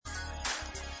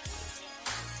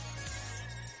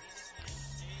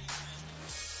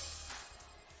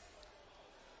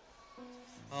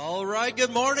right,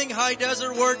 good morning, High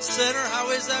Desert Word Center.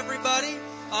 How is everybody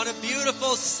on a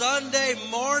beautiful Sunday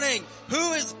morning?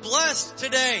 Who is blessed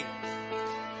today?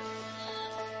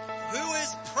 Who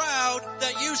is proud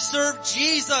that you serve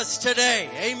Jesus today?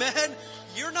 Amen.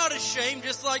 You're not ashamed,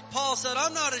 just like Paul said,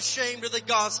 I'm not ashamed of the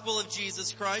gospel of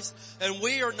Jesus Christ, and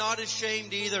we are not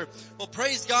ashamed either. Well,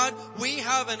 praise God, we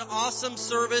have an awesome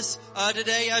service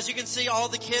today. As you can see, all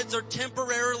the kids are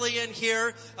temporarily in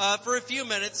here for a few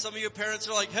minutes. Some of you parents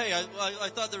are like, hey, I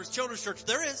thought there was children's church.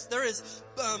 There is.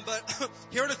 But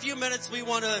here in a few minutes, we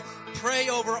want to pray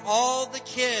over all the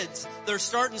kids. They're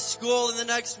starting school in the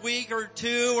next week or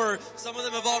two, or some of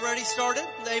them have already started.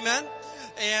 Amen.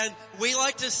 And we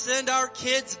like to send our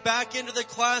kids back into the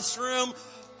classroom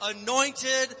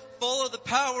anointed, full of the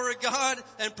power of God,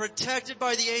 and protected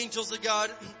by the angels of God.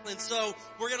 And so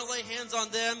we're going to lay hands on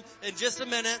them in just a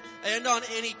minute, and on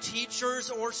any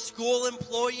teachers or school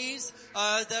employees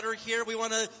that are here. We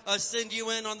want to send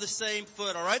you in on the same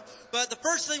foot, all right? But the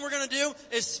first thing we're going to do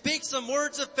is speak some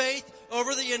words of faith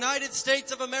over the United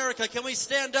States of America. Can we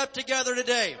stand up together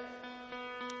today?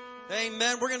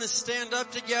 Amen. We're going to stand up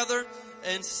together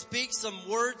and speak some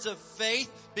words of faith,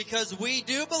 because we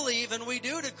do believe and we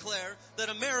do declare that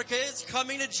America is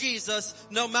coming to Jesus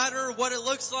no matter what it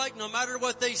looks like, no matter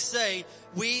what they say.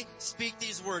 We speak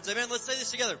these words. Amen. Let's say this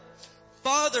together.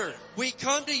 Father, we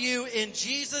come to you in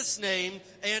Jesus' name,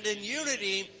 and in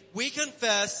unity we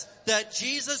confess that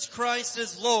Jesus Christ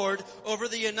is Lord over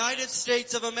the United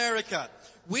States of America.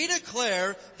 We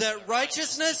declare that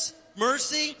righteousness,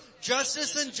 mercy,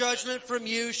 justice, and judgment from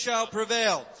you shall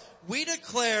prevail. We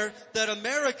declare that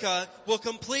America will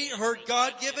complete her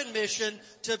God-given mission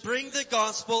to bring the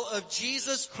gospel of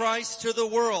Jesus Christ to the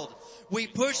world. We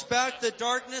push back the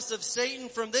darkness of Satan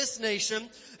from this nation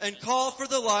and call for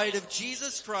the light of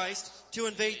Jesus Christ to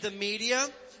invade the media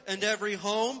and every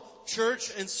home,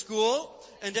 church, and school,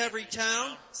 and every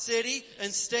town, city,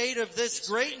 and state of this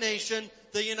great nation,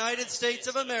 the United States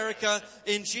of America.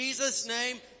 In Jesus'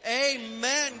 name,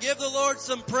 amen. Give the Lord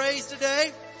some praise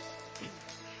today.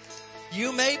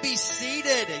 You may be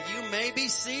seated. You may be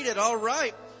seated. All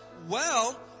right.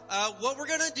 Well, what we're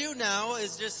going to do now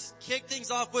is just kick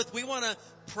things off with, we want to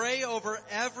pray over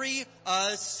every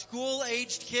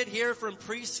school-aged kid here from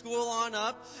preschool on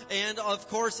up, and of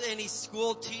course any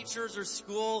school teachers or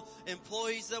school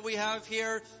employees that we have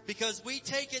here, because we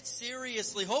take it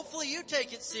seriously. Hopefully you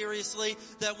take it seriously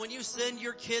that when you send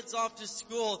your kids off to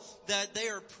school, that they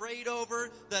are prayed over,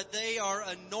 that they are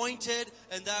anointed,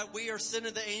 and that we are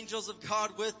sending the angels of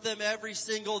God with them every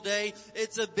single day.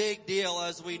 It's a big deal,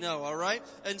 as we know, all right?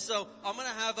 And so I'm going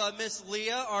to have Miss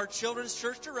Leah, our children's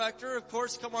church director, of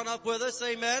course, come on up with us.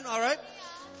 Amen. All right.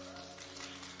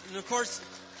 And of course,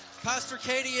 Pastor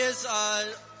Katie is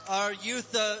our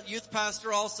youth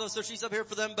pastor also, so she's up here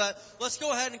for them. But let's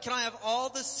go ahead, and can I have all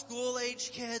the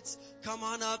school-age kids come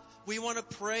on up? We want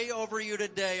to pray over you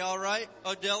today. All right.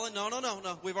 Oh, Dylan,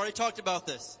 no. We've already talked about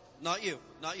this. Not you.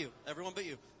 Everyone but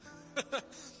you.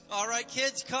 All right,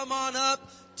 kids, come on up.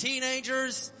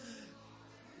 Teenagers,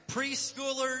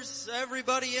 preschoolers,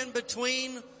 everybody in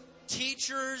between,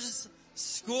 teachers,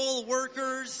 school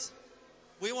workers,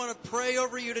 we want to pray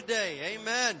over you today.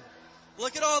 Amen.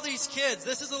 Look at all these kids.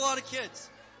 This is a lot of kids.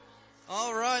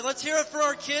 All right, let's hear it for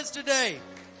our kids today.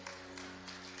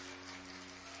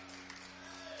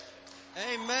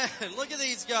 Amen. Look at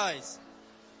these guys.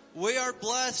 We are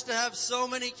blessed to have so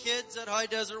many kids at High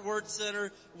Desert Word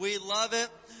Center. We love it.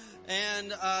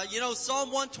 And,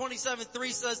 Psalm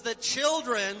 127:3 says that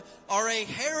children are a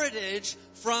heritage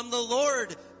from the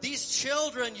Lord. These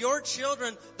children, your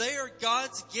children, they are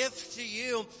God's gift to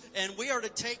you, and we are to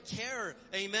take care,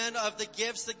 amen, of the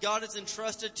gifts that God has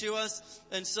entrusted to us.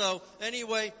 And so,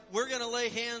 anyway, we're going to lay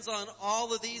hands on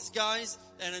all of these guys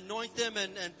and anoint them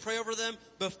and pray over them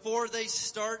before they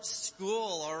start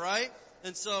school, all right?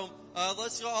 And so,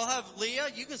 let's go. I'll have Leah.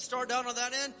 You can start down on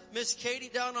that end. Miss Katie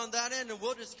down on that end, and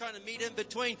we'll just kind of meet in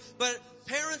between. But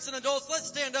parents and adults, let's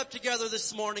stand up together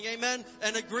this morning, amen,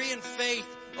 and agree in faith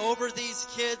over these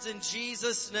kids in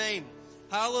Jesus' name.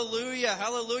 Hallelujah,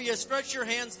 hallelujah. Stretch your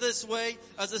hands this way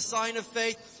as a sign of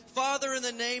faith. Father, in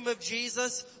the name of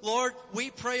Jesus, Lord, we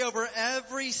pray over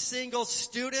every single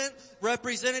student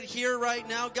represented here right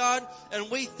now, God,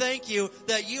 and we thank you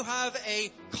that you have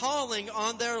a calling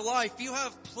on their life. You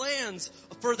have plans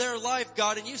for their life,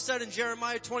 God, and you said in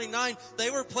Jeremiah 29, they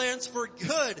were plans for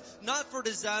good, not for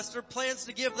disaster, plans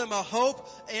to give them a hope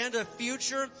and a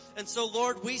future. And so,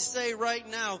 Lord, we say right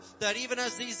now that even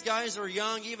as these guys are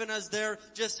young, even as they're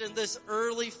just in this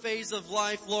early phase of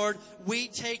life, Lord, we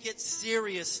take it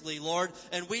seriously. seriously, Lord.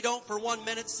 And we don't for 1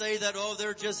 minute say that, oh,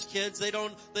 they're just kids. They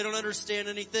don't understand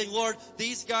anything. Lord,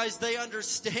 these guys, they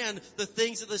understand the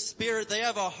things of the Spirit. They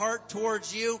have a heart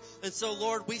towards you. And so,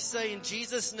 Lord, we say in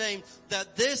Jesus' name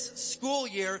that this school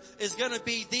year is going to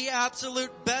be the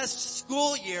absolute best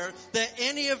school year that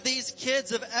any of these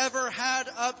kids have ever had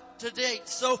up to date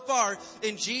so far.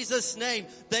 In Jesus' name,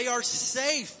 they are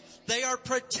safe. They are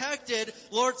protected.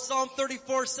 Lord, Psalm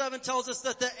 34:7 tells us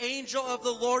that the angel of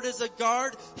the Lord is a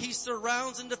guard. He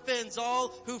surrounds and defends all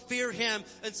who fear him.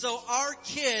 And so our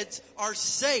kids are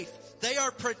safe. They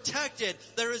are protected.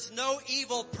 There is no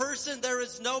evil person. There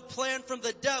is no plan from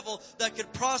the devil that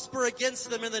could prosper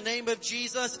against them in the name of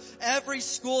Jesus. Every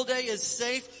school day is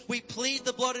safe. We plead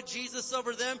the blood of Jesus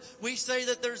over them. We say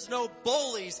that there's no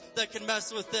bullies that can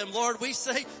mess with them. Lord, we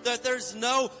say that there's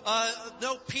no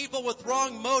people with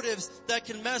wrong motives that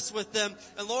can mess with them.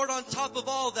 And Lord, on top of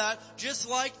all that, just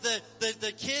like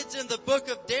the kids in the book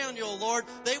of Daniel, Lord,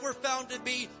 they were found to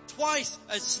be twice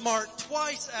as smart,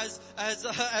 twice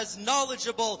as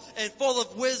knowledgeable and full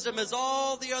of wisdom as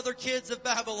all the other kids of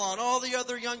Babylon, all the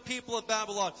other young people of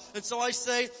Babylon. And so I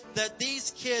say that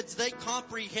these kids, they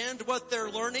comprehend what they're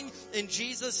learning in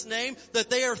Jesus' name, that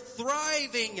they are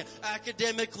thriving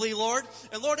academically, Lord.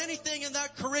 And Lord, anything in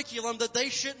that curriculum that they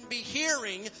shouldn't be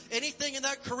hearing, anything in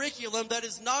that curriculum that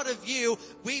is not of you,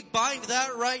 we bind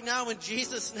that right now in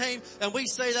Jesus' name, and we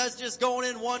say that's just going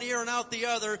in one ear and out the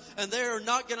other, and they are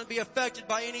not going to be affected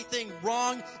by anything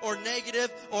wrong or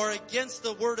negative or against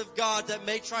the Word of God that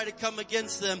may try to come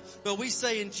against them. But we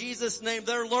say in Jesus' name,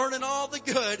 they're learning all the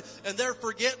good and they're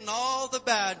forgetting all the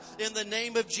bad in the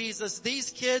name of Jesus.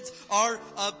 These kids are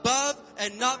above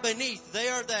and not beneath. They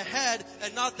are the head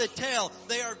and not the tail.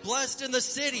 They are blessed in the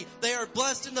city. They are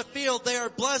blessed in the field. They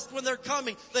are blessed when they're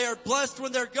coming. They are blessed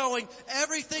when they're going.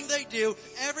 Everything they do,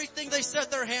 everything they set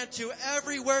their hand to,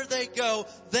 everywhere they go,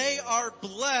 they are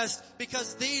blessed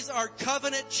because these are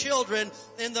covenant children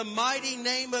in the mighty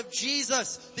name of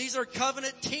Jesus. These are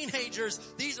covenant teenagers.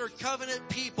 These are covenant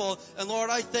people. And Lord,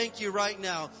 I thank you right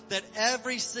now that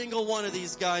every single one of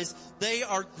these guys, they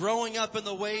are growing up in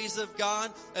the ways of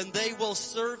God and they will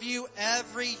serve you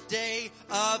every day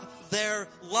of their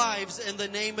lives in the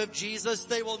name of Jesus.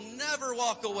 They will never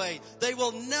walk away. They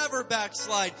will never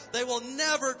backslide. They will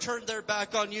never turn their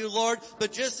back on you, Lord.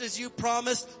 But just as you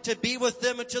promised to be with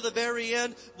them until the very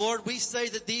end, Lord, we say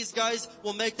that these guys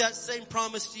will make that same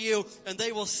promise to you and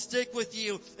they will stick with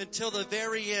you until the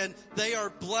very end. They are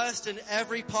blessed in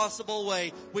every possible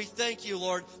way. We thank you,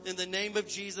 Lord, in the name of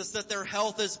Jesus, that their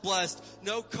health is blessed.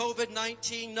 No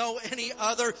COVID-19, no any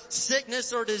other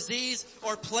sickness or disease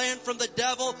or plan from the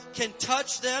devil can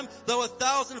touch them. Though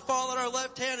 1,000 fall at our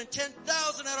left hand and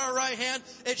 10,000 at our right hand,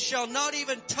 it shall not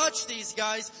even touch these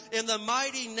guys in the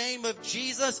mighty name of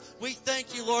Jesus. We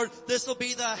thank you, Lord. This will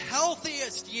be the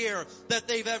healthiest year that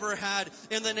they've ever had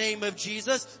in the name of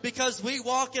Jesus, because we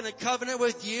walk in a covenant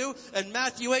with you. And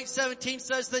Matthew 8:17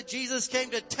 says that Jesus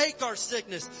came to take our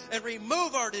sickness and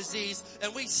remove our disease.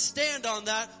 And we stand on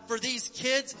that for these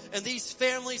kids and these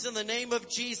families in the name of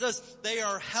Jesus. They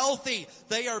are healthy.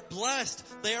 They are blessed.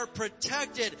 They are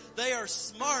protected. They are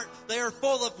smart. They are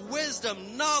full of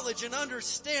wisdom, knowledge, and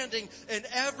understanding in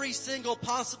every single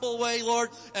possible way, Lord.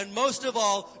 And most of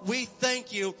all, we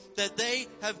thank you that they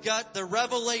have got the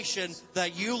revelation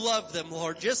that you love them,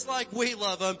 Lord, just like we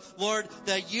love them, Lord,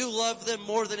 that you love them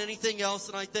more than anything else.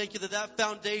 And I thank you that that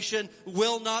foundation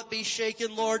will not be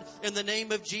shaken, Lord, in the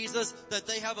name of Jesus, that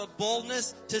they have a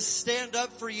boldness to stand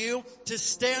up for you, to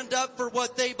stand up for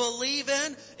what they believe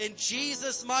in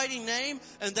Jesus' mighty name,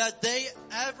 and that they,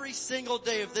 every single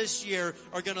day of this year,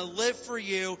 are going to live for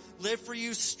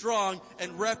you strong,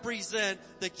 and represent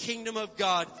the kingdom of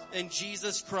God in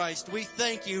Jesus Christ. We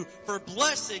thank you for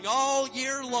blessing all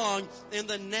year long in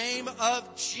the name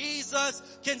of Jesus.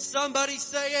 Can somebody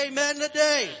say amen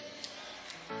today?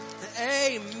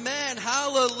 Amen.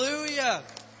 Hallelujah.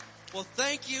 Well,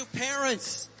 thank you,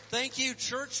 parents. Thank you,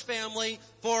 church family,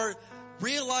 for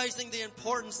realizing the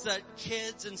importance that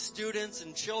kids and students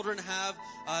and children have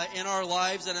in our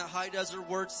lives. And at High Desert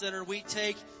Word Center, we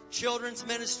take children's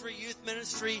ministry, youth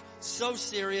ministry so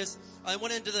serious. I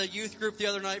went into the youth group the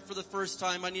other night for the first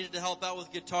time. I needed to help out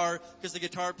with guitar because the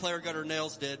guitar player got her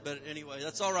nails did. But anyway,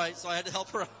 that's all right. So I had to help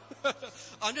her out.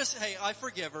 I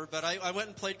forgive her, but I went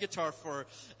and played guitar for her.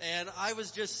 And I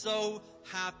was just so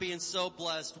happy and so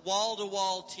blessed.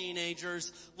 Wall-to-wall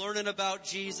teenagers learning about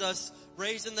Jesus,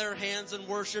 raising their hands and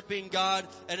worshiping God.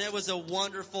 And it was a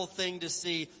wonderful thing to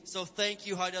see. So thank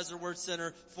you, High Desert Word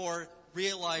Center, for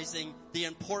realizing the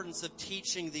importance of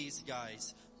teaching these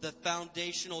guys. the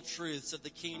foundational truths of the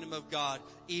kingdom of God,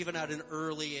 even at an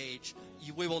early age.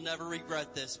 We will never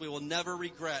regret this. We will never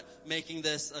regret making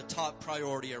this a top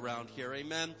priority around here.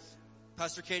 Amen.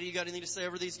 Pastor Katie, you got anything to say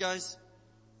over these guys?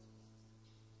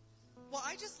 Well,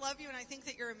 I just love you, and I think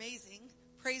that you're amazing.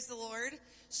 Praise the Lord.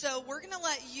 So we're going to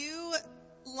let you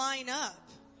line up.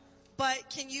 But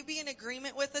can you be in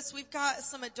agreement with us? We've got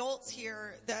some adults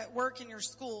here that work in your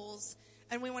schools,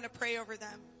 and we want to pray over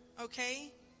them.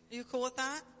 Okay? Are you cool with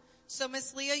that? So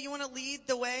Miss Leah, you want to lead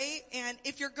the way? And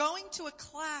if you're going to a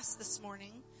class this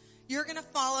morning, you're going to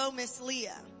follow Miss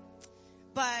Leah.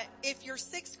 But if you're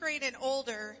 6th grade and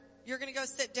older, you're going to go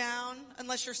sit down,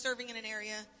 unless you're serving in an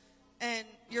area, and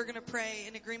you're going to pray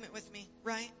in agreement with me.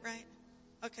 Right? Right?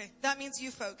 Okay. That means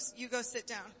you folks, you go sit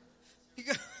down. You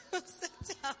go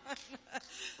sit down.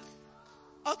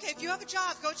 Okay, if you have a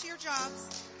job, go to your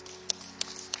jobs.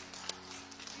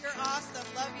 You're awesome.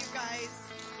 Love you guys.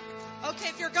 Okay,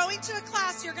 if you're going to a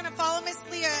class, you're going to follow Miss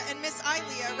Leah and Miss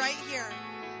Ilea right here.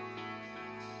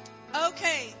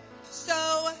 Okay,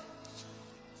 so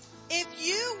if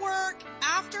you work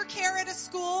aftercare at a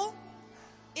school,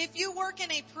 if you work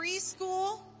in a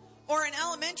preschool or an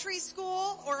elementary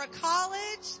school or a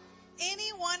college, any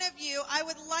one of you, I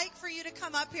would like for you to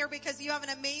come up here because you have an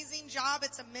amazing job.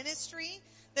 It's a ministry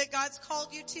that God's called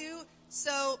you to.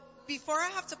 So before I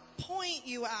have to point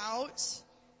you out,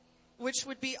 which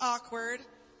would be awkward,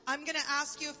 I'm going to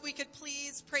ask you if we could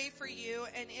please pray for you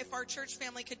and if our church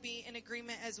family could be in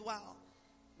agreement as well.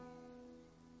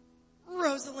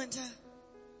 Rosalinda.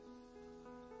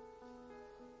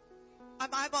 I'm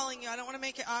eyeballing you. I don't want to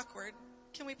make it awkward.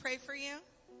 Can we pray for you?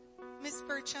 Miss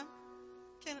Burcham?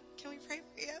 Can we pray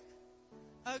for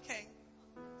you? Okay.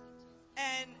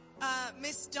 And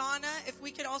Miss Donna, if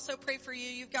we could also pray for you.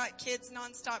 You've got kids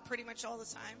nonstop pretty much all the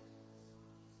time.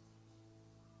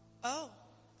 Oh,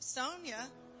 Sonia.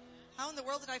 How in the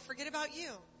world did I forget about you?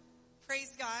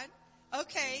 Praise God.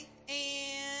 Okay.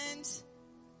 And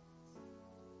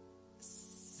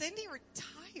Cindy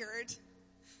retired.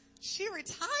 She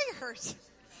retired.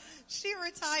 She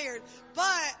retired.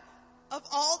 But of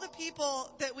all the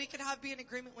people that we could have be in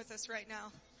agreement with us right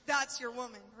now, that's your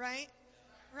woman, right?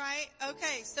 Right?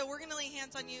 Okay, so we're going to lay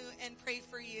hands on you and pray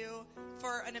for you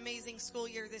for an amazing school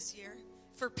year this year,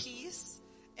 for peace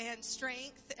and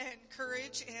strength and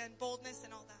courage and boldness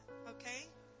and all that. Okay?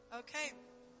 Okay.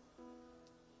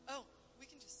 Oh, we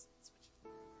can just switch.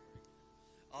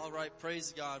 All right,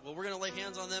 praise God. Well, we're going to lay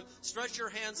hands on them. Stretch your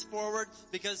hands forward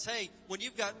because, hey, when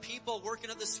you've got people working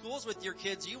at the schools with your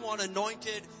kids, you want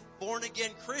anointed,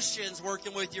 born-again Christians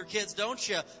working with your kids, don't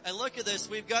you? And look at this.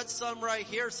 We've got some right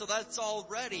here, so that's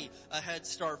already a head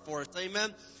start for us.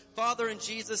 Amen. Father, in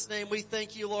Jesus' name, we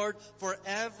thank you, Lord, for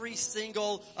every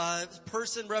single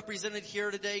person represented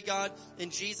here today, God. In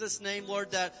Jesus' name,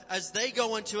 Lord, that as they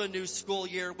go into a new school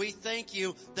year, we thank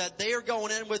you that they are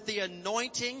going in with the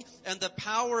anointing and the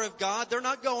power of God. They're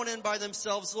not going in by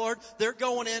themselves, Lord. They're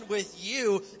going in with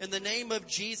you in the name of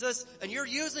Jesus. And you're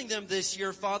using them this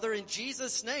year, Father, in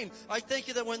Jesus' name. I thank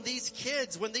you that when these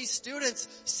kids, when these students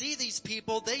see these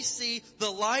people, they see the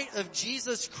light of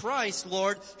Jesus Christ,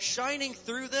 Lord, shining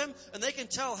through them. And they can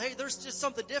tell, hey, there's just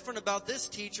something different about this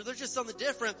teacher. There's just something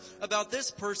different about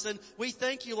this person. We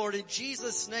thank you, Lord, in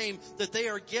Jesus' name, that they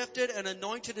are gifted and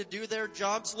anointed to do their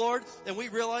jobs, Lord. And we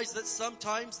realize that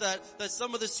sometimes that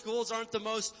some of the schools aren't the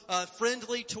most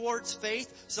friendly towards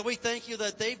faith. So we thank you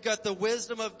that they've got the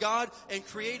wisdom of God and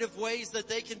creative ways that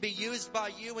they can be used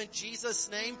by you in Jesus'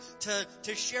 name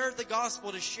to share the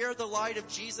gospel, to share the light of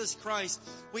Jesus Christ.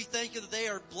 We thank you that they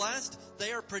are blessed,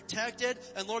 they are protected,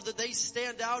 and Lord, that they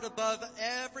stand out above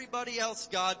everybody else,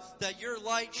 God, that your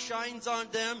light shines on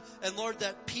them, and Lord,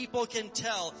 that people can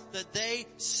tell that they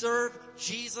serve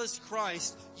Jesus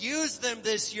Christ. Use them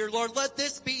this year, Lord. Let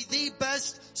this be the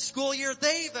best school year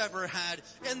they've ever had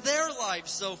in their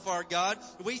lives so far, God.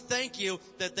 We thank you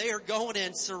that they are going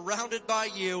in surrounded by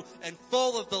you and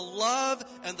full of the love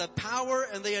and the power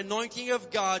and the anointing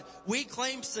of God. We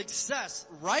claim success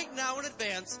right now in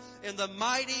advance in the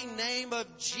mighty name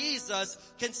of Jesus.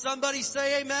 Can somebody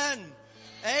say amen?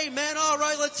 Amen. All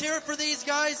right, let's hear it for these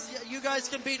guys. You guys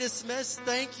can be dismissed.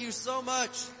 Thank you so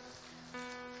much.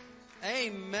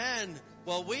 Amen.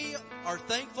 Well, we are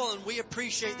thankful and we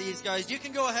appreciate these guys. You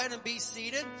can go ahead and be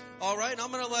seated. All right, and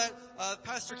I'm going to let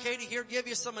Pastor Katie here give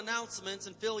you some announcements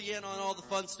and fill you in on all the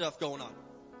fun stuff going on.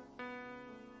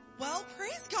 Well,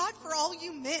 praise God for all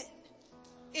you men.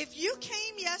 If you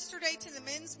came yesterday to the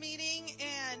men's meeting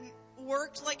and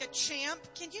worked like a champ,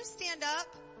 can you stand up?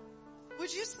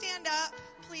 Would you stand up,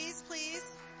 please, please?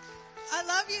 I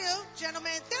love you,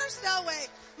 gentlemen. There's no way.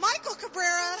 Michael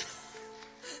Cabrera.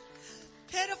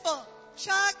 Pitiful.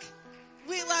 Chuck,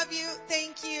 we love you.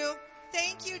 Thank you.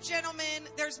 Thank you, gentlemen.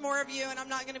 There's more of you, and I'm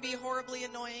not going to be horribly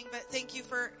annoying, but thank you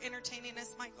for entertaining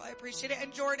us, Michael. I appreciate it.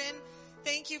 And Jordan,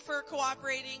 thank you for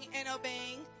cooperating and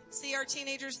obeying. See, our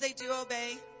teenagers, they do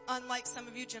obey, unlike some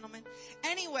of you gentlemen.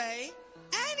 Anyway,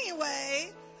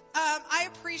 I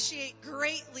appreciate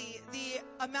greatly the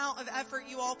amount of effort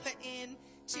you all put in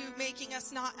to making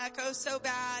us not echo so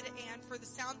bad and for the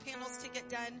sound panels to get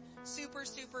done. Super,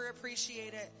 super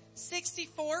appreciate it.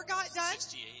 64 got done?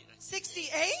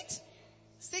 68?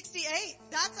 68.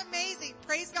 That's amazing.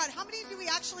 Praise God. How many do we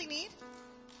actually need?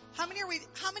 How many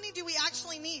do we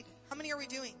actually need? How many are we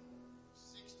doing?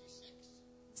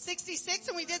 66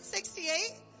 and we did 68?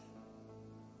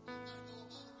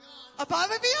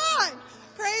 Above and beyond.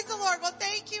 Praise the Lord. Well,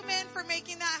 thank you, men, for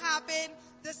making that happen.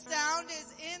 The sound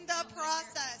is in the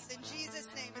process. In Jesus'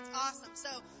 name, it's awesome. So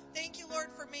thank you, Lord,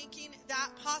 for making that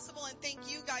possible, and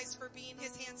thank you guys for being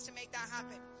his hands to make that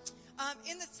happen.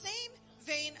 In the same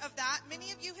vein of that,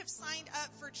 many of you have signed up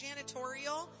for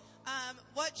janitorial.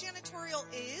 What janitorial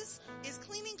is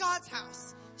cleaning God's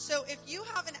house. So if you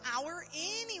have an hour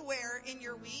anywhere in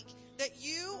your week that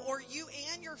you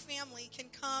and your family can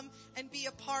come and be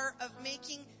a part of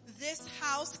making this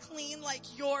house clean like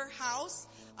your house,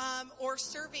 or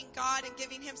serving God and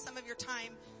giving him some of your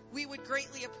time, we would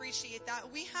greatly appreciate that.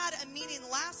 We had a meeting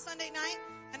last Sunday night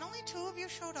and only 2 of you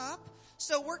showed up.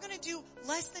 So we're going to do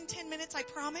less than 10 minutes, I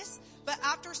promise. But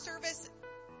after service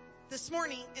this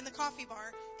morning in the coffee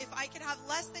bar, if I could have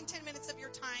less than 10 minutes of your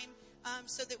time,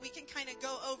 so that we can kind of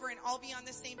go over and all be on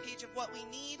the same page of what we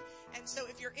need. And so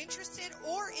if you're interested,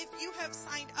 or if you have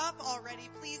signed up already,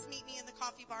 please meet me in the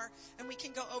coffee bar and we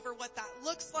can go over what that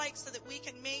looks like so that we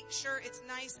can make sure it's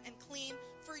nice and clean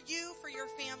for you, for your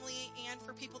family, and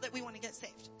for people that we want to get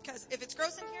saved. Because if it's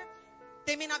gross in here,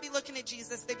 they may not be looking at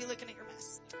Jesus, they'd be looking at your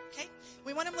mess. Okay?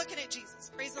 We want them looking at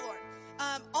Jesus. Praise the Lord.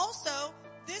 Also,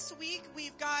 this week,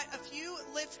 we've got a few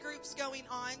lift groups going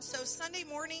on. So Sunday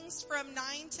mornings from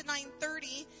 9 to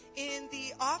 9:30 in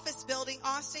the office building.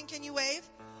 Austin, can you wave?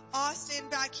 Austin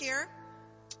back here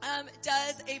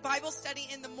does a Bible study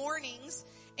in the mornings.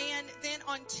 And then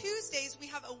on Tuesdays, we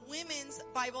have a women's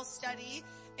Bible study.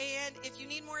 And if you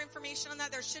need more information on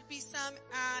that, there should be some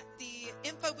at the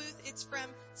info booth. It's from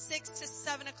 6 to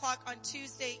 7 o'clock on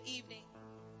Tuesday evening.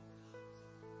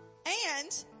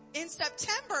 And in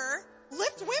September,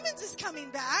 Lift Women's is coming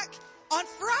back on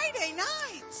Friday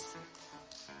nights.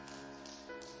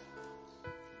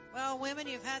 Well, women,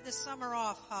 you've had the summer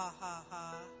off. Ha, ha,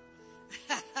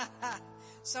 ha.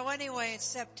 So anyway, it's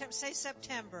September. Say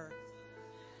September.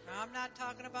 Now, I'm not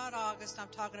talking about August. I'm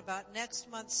talking about next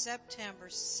month, September.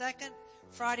 Second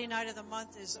Friday night of the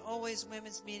month is always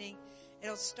women's meeting.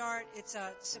 It'll start, it's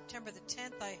September the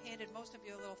 10th. I handed most of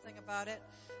you a little thing about it.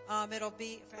 It'll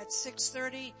be at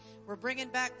 6:30. We're bringing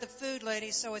back the food,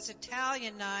 ladies, so it's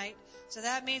Italian night. So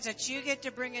that means that you get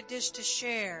to bring a dish to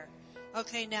share.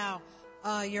 Okay, now,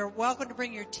 you're welcome to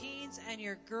bring your teens and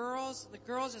your girls. The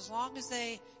girls, as long as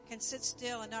they can sit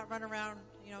still and not run around,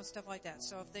 stuff like that.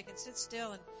 So if they can sit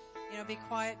still and, be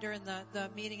quiet during the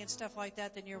meeting and stuff like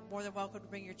that, then you're more than welcome to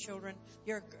bring your children,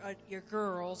 your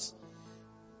girls.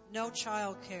 No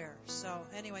child care. So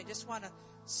anyway, just want to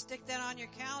stick that on your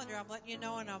calendar. I'm letting you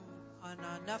know on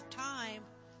enough time.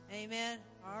 Amen.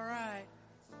 All right.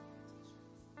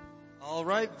 All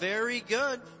right, very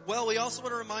good. Well, we also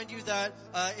want to remind you that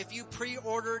if you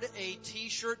pre-ordered a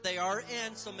T-shirt, they are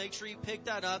in, so make sure you pick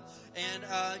that up. And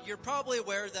you're probably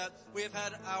aware that we have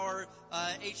had our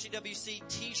HDWC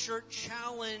T-shirt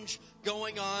challenge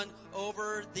going on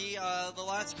over the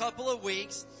last couple of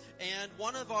weeks. And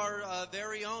one of our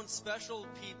very own special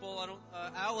people,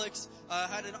 Alex,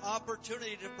 had an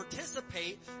opportunity to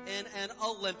participate in an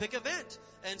Olympic event.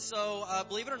 And so,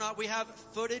 believe it or not, we have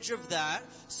footage of that.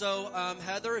 So,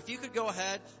 Heather, if you could go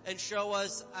ahead and show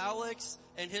us Alex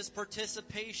and his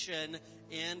participation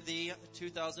in the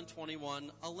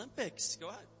 2021 Olympics. Go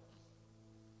ahead.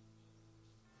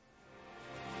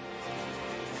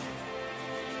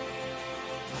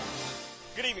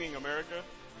 Good evening, America.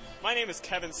 My name is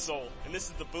Kevin Soul, and this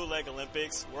is the Bootleg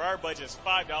Olympics, where our budget is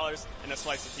 $5 and a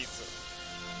slice of pizza.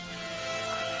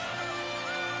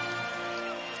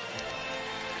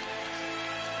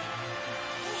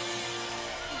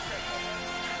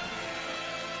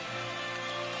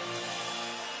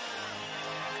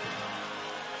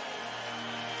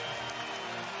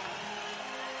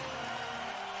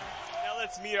 Now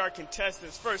let's meet our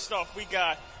contestants. First off, we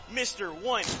got Mr.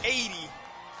 180,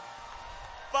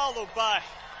 followed by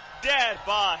Dad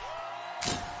Bod.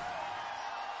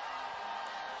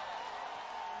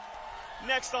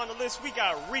 Next on the list, we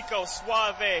got Rico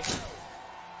Suave,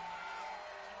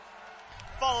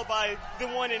 followed by the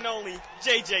one and only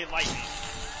JJ Lightning.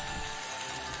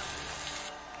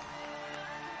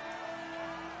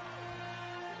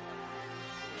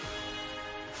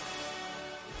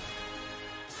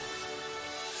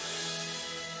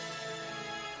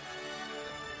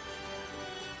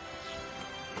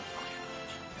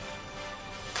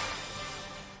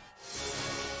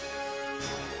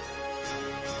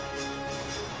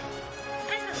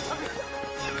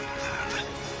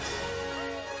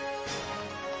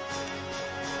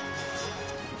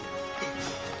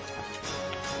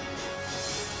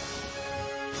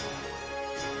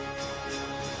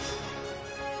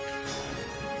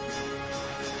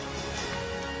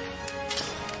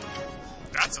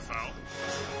 That's a foul.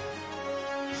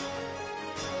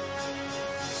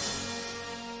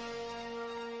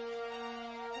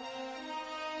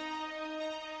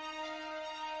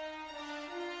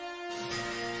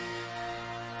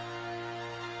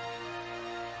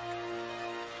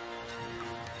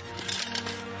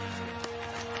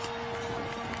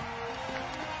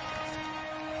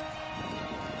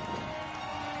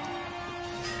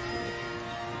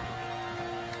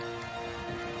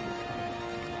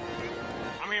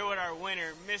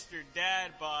 Winner, Mr.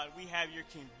 Dad Bod, we have your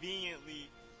conveniently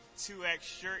 2X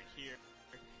shirt here.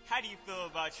 How do you feel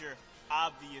about your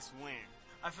obvious win?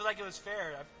 I feel like it was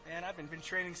fair, man. I've been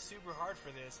training super hard for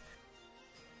this.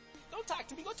 Don't talk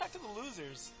to me. Go talk to the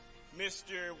losers.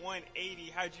 Mr.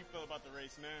 180, how'd you feel about the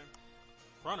race, man?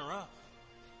 Runner up.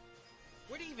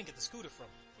 Where do you even get the scooter from?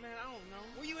 Man, I don't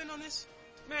know. Were you in on this?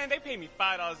 Man, they paid me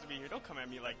 $5 to be here. Don't come at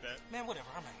me like that. Man, whatever.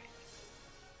 I'm out.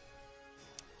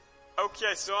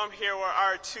 Okay, so I'm here with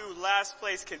our two last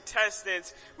place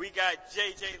contestants. We got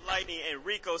JJ Lightning and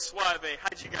Rico Suave.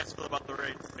 How'd you guys feel about the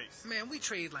race? Man, we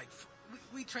trained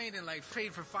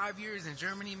for 5 years in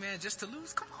Germany, man, just to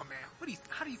lose. Come on, man.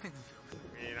 How do you think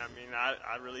we feel?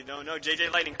 I really don't know.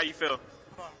 JJ Lightning, how you feel?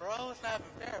 Come on, bro. It's not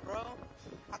even fair, bro.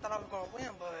 I thought I was gonna win,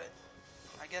 but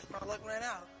I guess my luck ran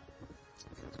out.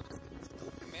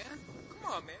 Man,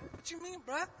 come on, man. What you mean,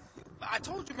 bro? I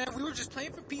told you, man, we were just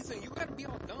playing for pizza and you gotta be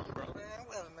all dumb, bro. Man,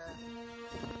 whatever, man.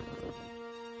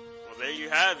 Well, there you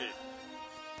have it.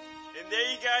 And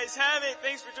there you guys have it.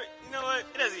 Thanks for you know what?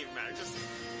 It doesn't even matter.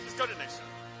 Just go to the next show.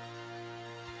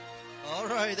 All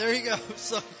right, there you go.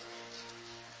 So,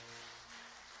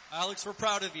 Alex, we're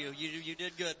proud of you. You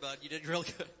did good, bud. You did real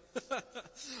good.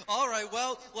 All right,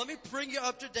 well, let me bring you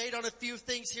up to date on a few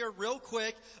things here real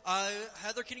quick.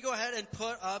 Heather, can you go ahead and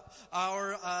put up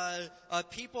our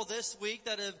people this week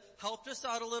that have helped us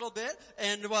out a little bit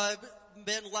and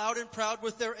been loud and proud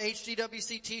with their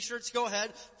HDWC t-shirts? Go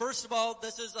ahead. First of all,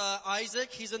 this is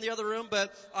Isaac. He's in the other room,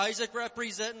 but Isaac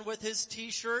representing with his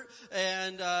t-shirt,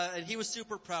 and he was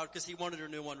super proud because he wanted a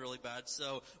new one really bad.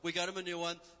 So we got him a new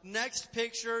one. Next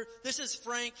picture. This is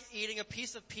Frank eating a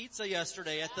piece of pizza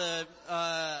yesterday at the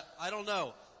I don't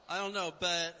know,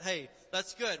 but hey,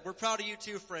 that's good. We're proud of you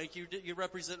too, Frank. You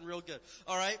representing real good.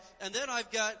 All right, and then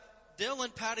I've got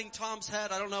Dylan patting Tom's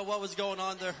head. I don't know what was going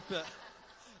on there, but.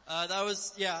 That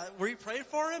was, yeah, were you praying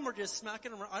for him or just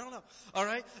smacking him? I don't know. All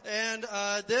right. And,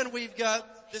 then we've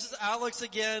got, this is Alex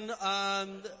again.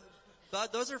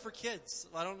 But those are for kids.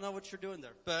 I don't know what you're doing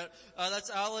there, but, that's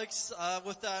Alex,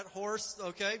 with that horse.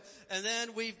 Okay. And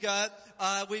then we've got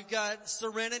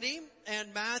Serenity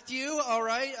and Matthew. All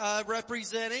right.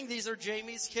 Representing. These are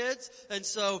Jamie's kids. And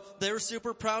so they're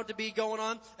super proud to be going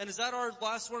on. And is that our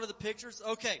last one of the pictures?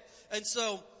 Okay. And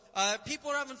so,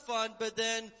 people are having fun, but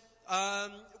then,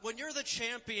 when you're the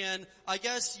champion, I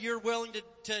guess you're willing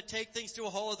to take things to a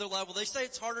whole other level. They say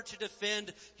it's harder to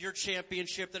defend your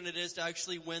championship than it is to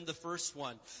actually win the first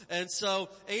one. And so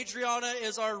Adriana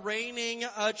is our reigning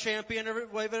champion.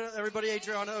 Everybody,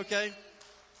 Adriana, okay?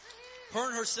 Her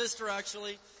and her sister,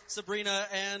 actually, Sabrina.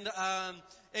 And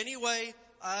anyway,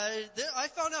 I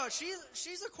found out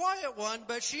she's a quiet one,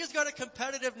 but she has got a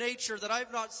competitive nature that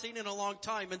I've not seen in a long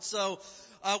time. And so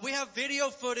we have video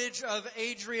footage of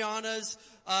Adriana's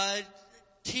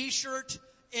t-shirt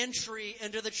entry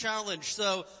into the challenge.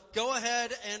 So go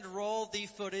ahead and roll the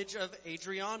footage of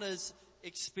Adriana's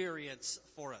experience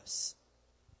for us.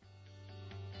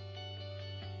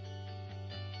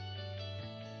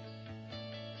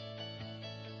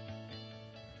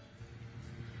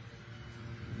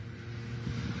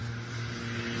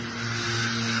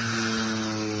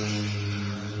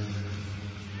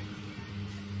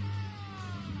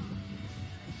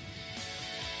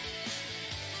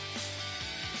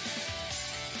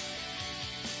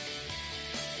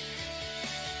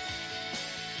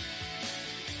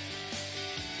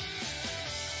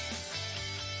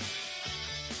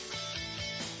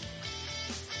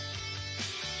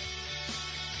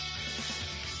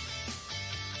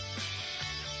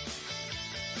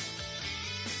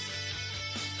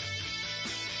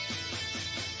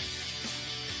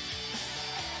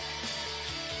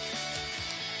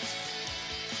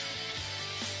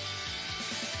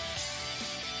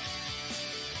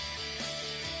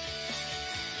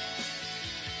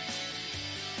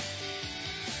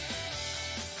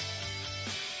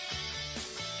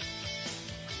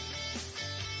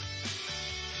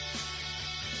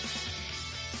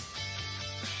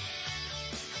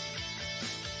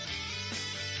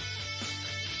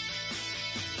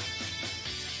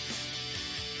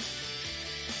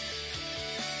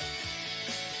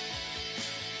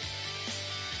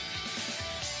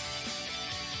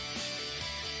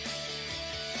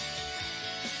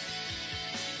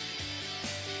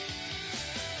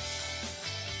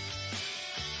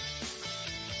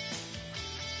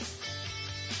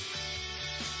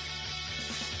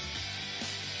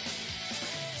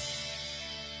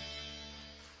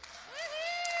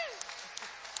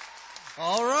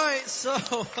 All right, so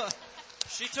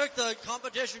she took the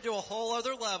competition to a whole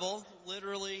other level,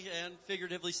 literally and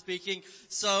figuratively speaking.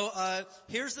 So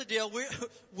here's the deal: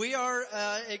 we are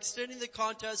extending the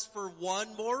contest for one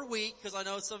more week because I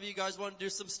know some of you guys want to do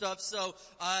some stuff. So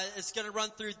it's going to run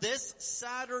through this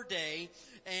Saturday.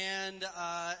 And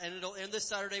it'll end this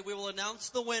Saturday. We will announce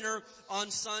the winner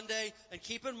on Sunday. And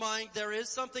keep in mind, there is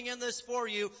something in this for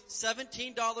you.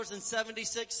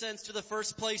 $17.76 to the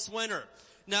first place winner.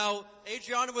 Now,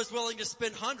 Adriana was willing to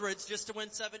spend hundreds just to win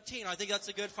 17. I think that's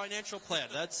a good financial plan.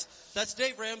 That's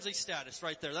Dave Ramsey status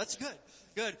right there. That's good.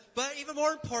 Good. But even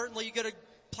more importantly, you get a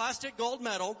plastic gold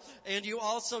medal, and you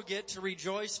also get to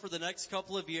rejoice for the next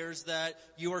couple of years that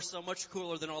you are so much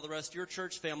cooler than all the rest of your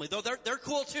church family. Though they're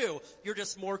cool too. You're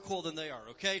just more cool than they are,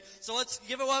 okay? So let's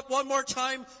give it up one more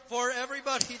time for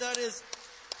everybody that is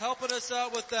helping us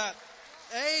out with that.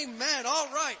 Amen. All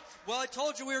right. Well, I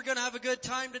told you we were going to have a good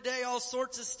time today. All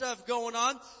sorts of stuff going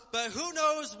on. But who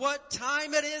knows what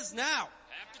time it is now?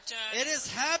 It is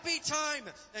happy time.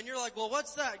 And you're like, well,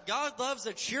 what's that? God loves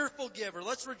a cheerful giver.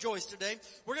 Let's rejoice today.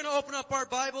 We're going to open up our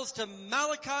Bibles to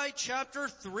Malachi chapter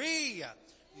 3.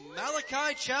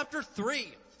 Malachi chapter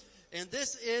 3. And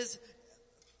this is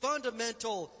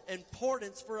fundamental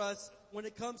importance for us when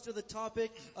it comes to the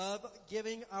topic of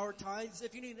giving our tithes.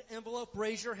 If you need an envelope,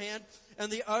 raise your hand,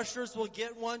 and the ushers will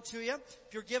get one to you.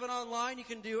 If you're giving online, you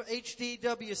can do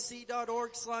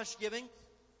hdwc.org/giving.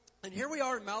 And here we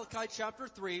are in Malachi chapter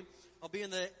 3. I'll be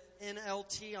in the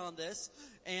NLT on this.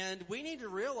 And we need to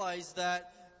realize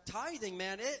that tithing,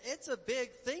 man, it's a big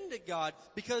thing to God,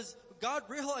 because God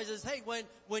realizes, hey,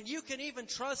 when you can even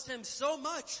trust Him so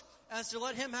much as to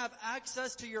let Him have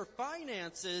access to your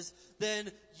finances,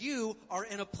 then you are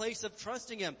in a place of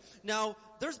trusting Him. Now,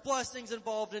 there's blessings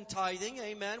involved in tithing.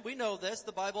 Amen. We know this.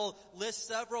 The Bible lists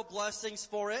several blessings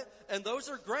for it, and those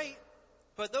are great.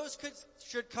 But those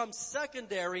should come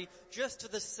secondary just to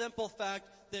the simple fact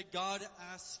that God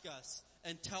asks us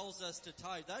and tells us to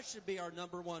tithe. That should be our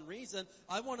number one reason.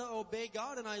 I want to obey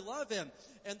God and I love Him.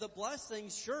 And the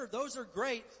blessings, sure, those are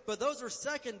great, but those are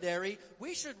secondary.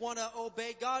 We should want to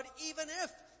obey God even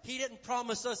if He didn't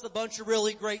promise us a bunch of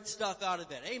really great stuff out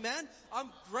of it. Amen? I'm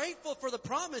grateful for the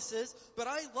promises, but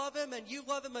I love Him and you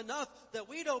love Him enough that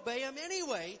we'd obey Him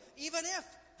anyway, even if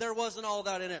there wasn't all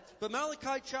that in it. But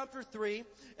Malachi chapter 3,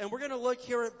 and we're going to look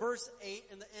here at verse 8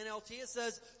 in the NLT. It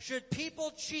says, should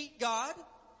people cheat God?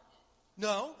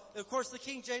 No. Of course, the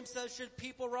King James says, should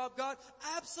people rob God?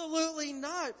 Absolutely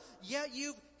not. Yet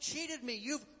you've cheated me.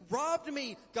 You've robbed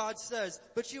me, God says.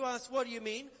 But you ask, what do you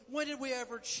mean? When did we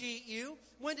ever cheat you?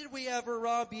 When did we ever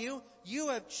rob you? You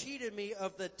have cheated me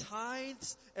of the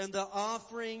tithes and the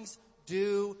offerings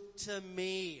due to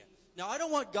me. Now, I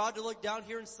don't want God to look down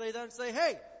here and say that and say,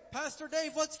 hey, Pastor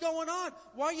Dave, what's going on?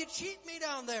 Why are you cheating me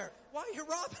down there? Why are you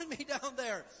robbing me down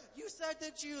there? You said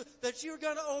that you were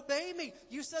going to obey me.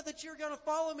 You said that you were going to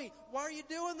follow me. Why are you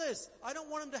doing this? I don't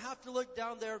want him to have to look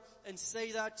down there and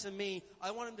say that to me.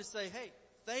 I want him to say, hey,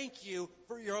 thank you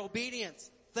for your obedience.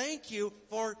 Thank you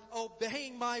for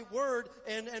obeying my word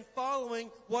and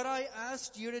following what I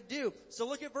asked you to do. So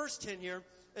look at verse 10 here.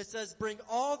 It says, bring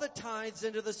all the tithes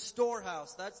into the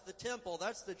storehouse. That's the temple.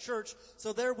 That's the church.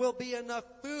 So there will be enough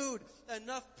food,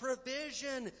 enough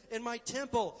provision in my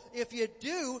temple. If you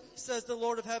do, says the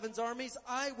Lord of Heaven's armies,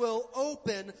 I will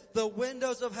open the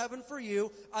windows of heaven for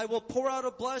you. I will pour out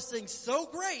a blessing so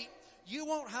great, you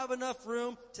won't have enough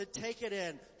room to take it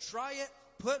in. Try it.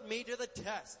 Put me to the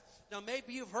test. Now,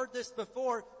 maybe you've heard this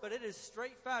before, but it is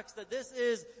straight facts that this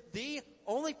is the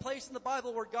only place in the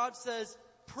Bible where God says,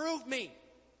 prove me.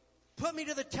 Put me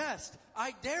to the test.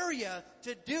 I dare you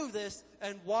to do this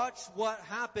and watch what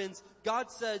happens. God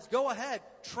says, go ahead,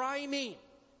 try me.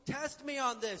 Test me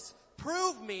on this.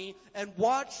 Prove me and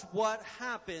watch what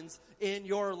happens in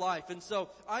your life. And so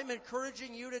I'm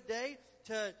encouraging you today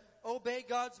to obey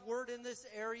God's word in this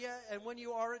area. And when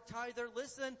you are a tither,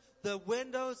 listen, the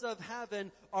windows of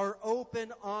heaven are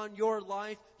open on your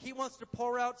life. He wants to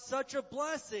pour out such a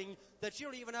blessing that you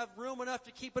don't even have room enough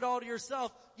to keep it all to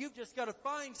yourself. You've just got to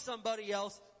find somebody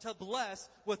else to bless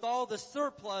with all the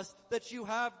surplus that you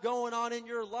have going on in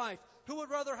your life. Who would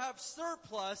rather have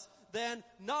surplus than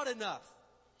not enough?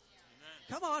 Amen.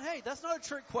 Come on, hey, that's not a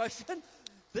trick question.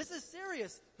 This is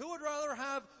serious. Who would rather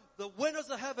have the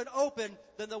windows of heaven open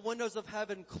than the windows of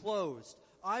heaven closed?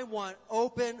 I want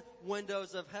open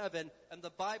windows of heaven, and the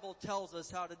Bible tells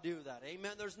us how to do that.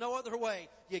 Amen. There's no other way.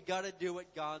 You got to do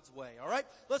it God's way. All right?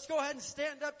 Let's go ahead and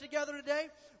stand up together today.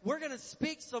 We're going to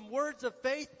speak some words of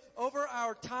faith over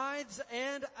our tithes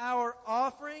and our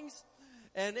offerings.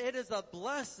 And it is a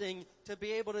blessing to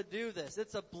be able to do this.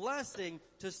 It's a blessing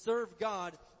to serve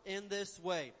God in this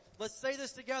way. Let's say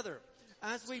this together.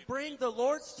 As we bring the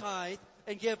Lord's tithe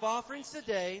and give offerings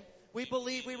today, we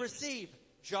believe we receive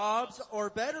jobs or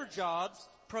better jobs,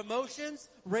 promotions,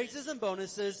 raises and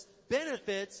bonuses,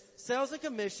 benefits, sales and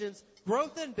commissions,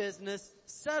 growth in business,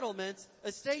 settlements,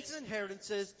 estates and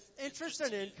inheritances, interest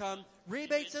and income,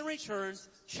 rebates and returns,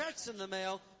 checks in the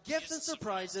mail, gifts and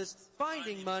surprises,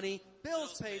 finding money,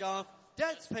 bills paid off,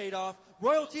 debts paid off,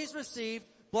 royalties received,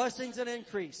 blessings and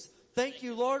increase. Thank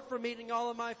you, Lord, for meeting all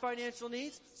of my financial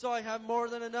needs, so I have more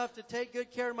than enough to take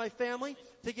good care of my family,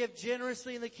 to give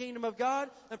generously in the kingdom of God,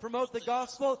 and promote the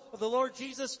gospel of the Lord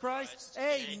Jesus Christ.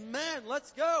 Amen.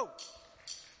 Let's go.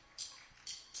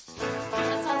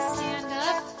 Let's all stand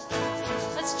up.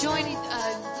 Let's join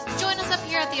us up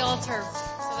here at the altar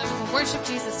so that we can worship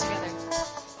Jesus together.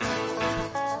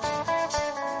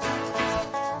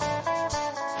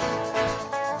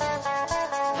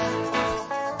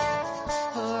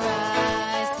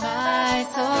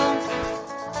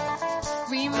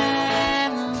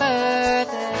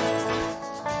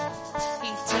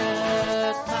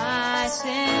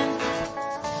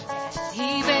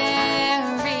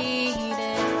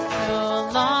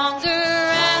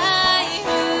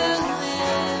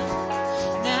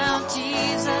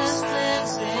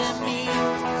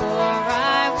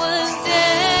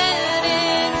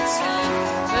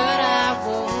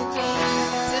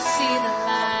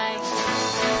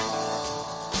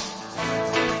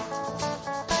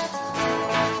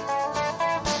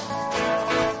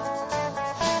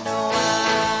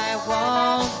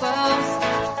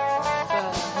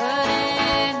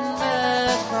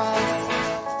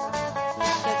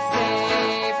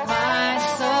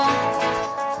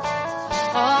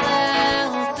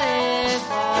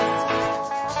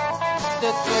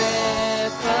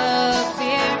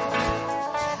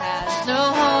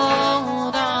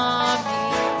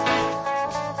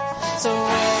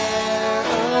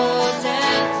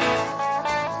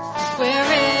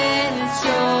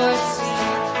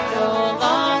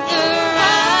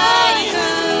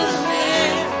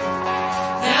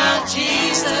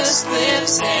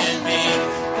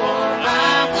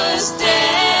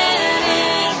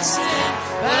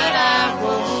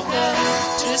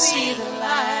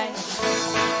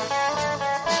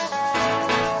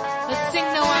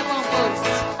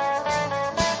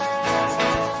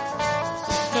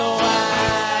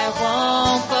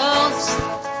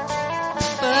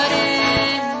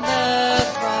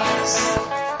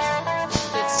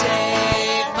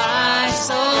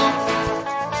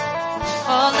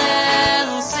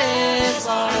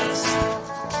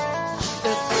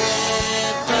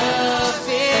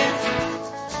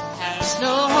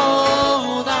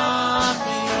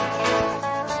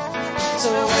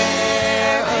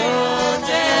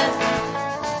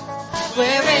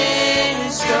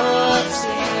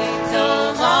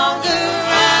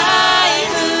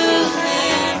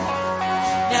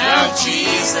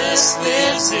 Jesus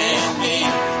lives in me,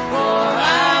 for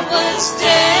I was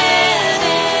dead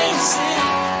in sin,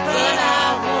 but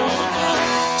I woke up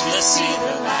to see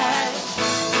the light.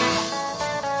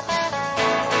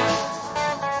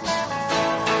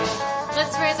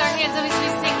 Let's raise our hands as we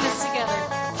sing this together.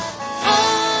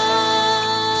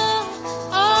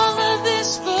 All of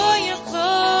this for your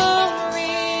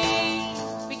glory.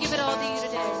 We give it all to you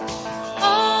today.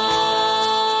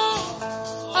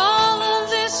 All of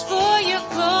this for your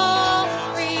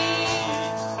glory.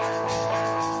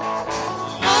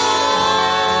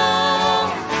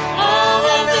 All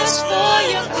of this for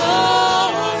your glory.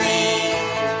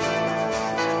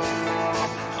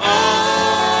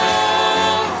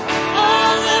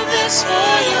 All of this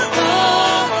for your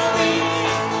glory.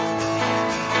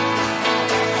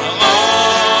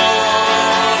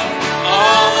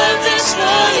 All of this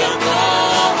for your glory.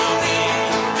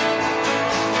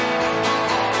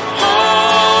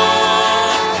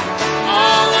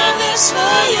 All of this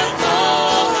for your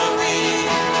glory.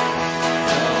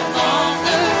 No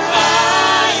longer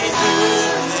I who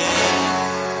live,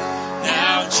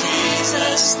 now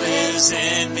Jesus lives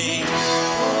in me.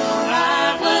 For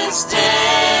I was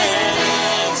dead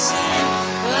in sin,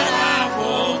 but I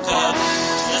woke up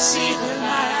to see the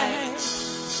light.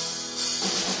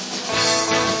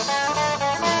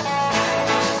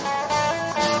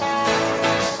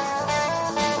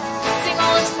 Sing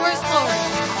all its words, Lord.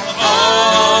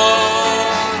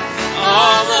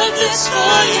 All of this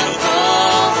for your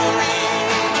glory.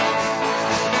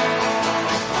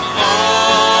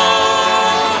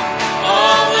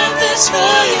 All of this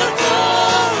for your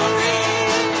glory.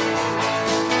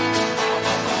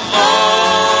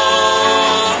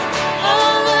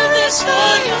 All of this for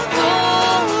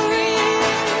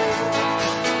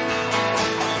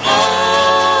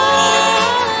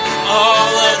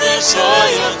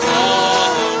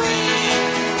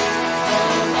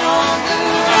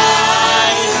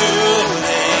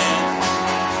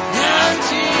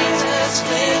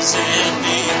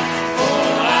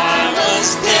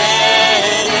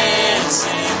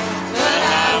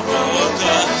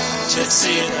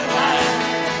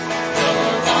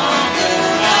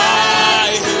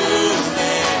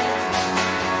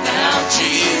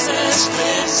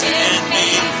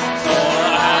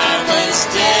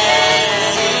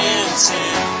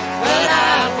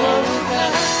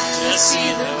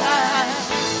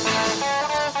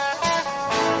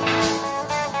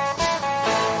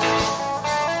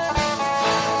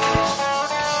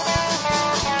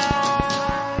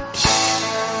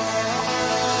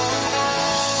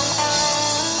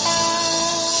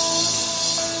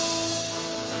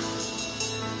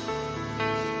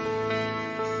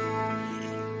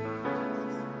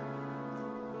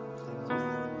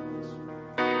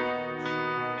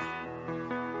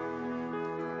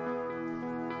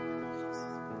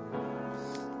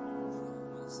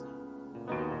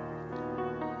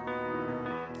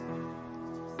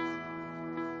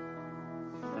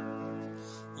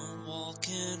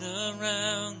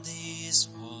around these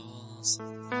walls.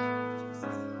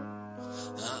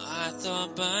 I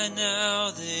thought by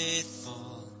now they'd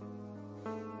fall,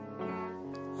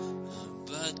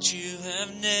 but you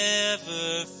have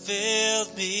never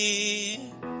failed me.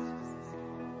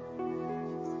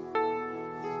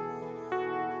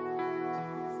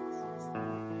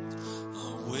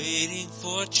 Waiting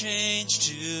for change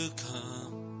to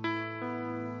come,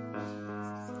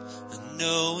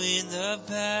 knowing the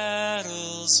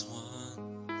battle's won,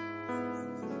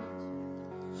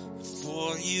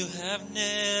 for you have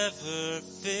never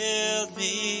failed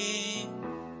me.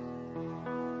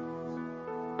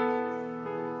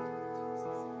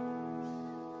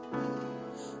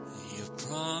 Your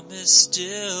promise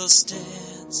still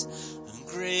stands, and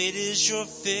great is your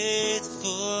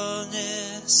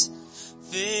faithfulness.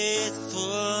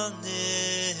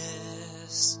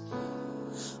 Faithfulness.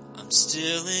 I'm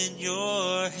still in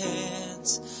your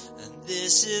hands, and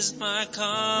this is my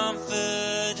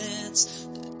confidence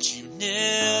that you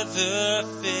never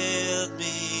failed me.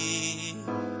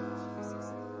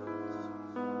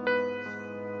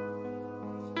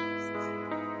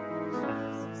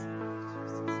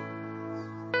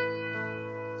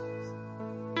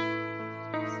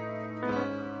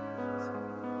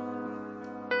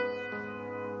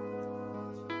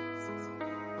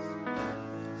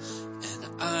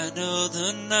 I know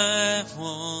the night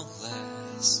won't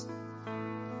last.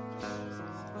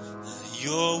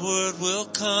 Your word will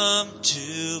come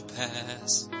to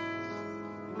pass.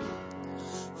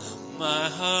 My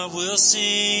heart will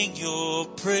sing your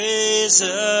praise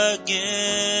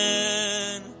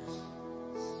again.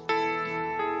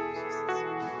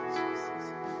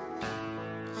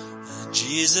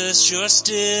 Jesus, you're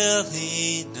still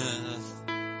enough.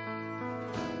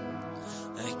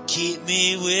 Keep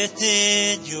me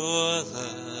within your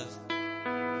love.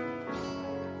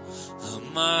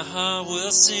 My heart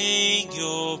will sing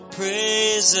your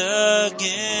praise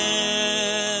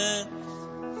again.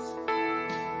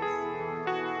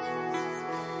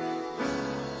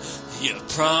 Your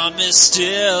promise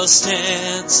still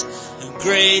stands, and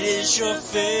great is your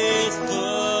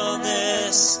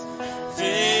faithfulness.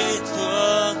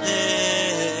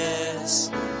 Faithfulness.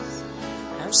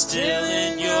 I'm still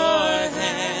in your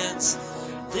hands.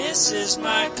 This is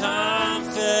my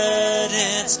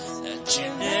confidence that you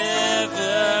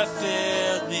never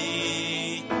failed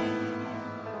me.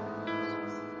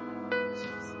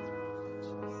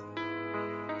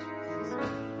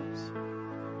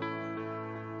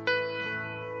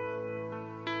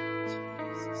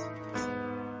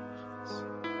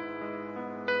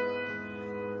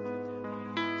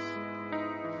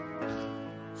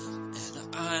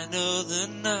 And I know the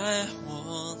night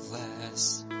won't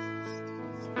last.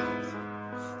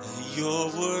 Your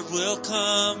word will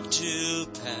come to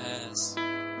pass.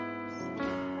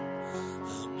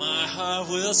 My heart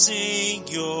will sing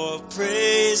your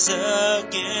praise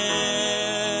again.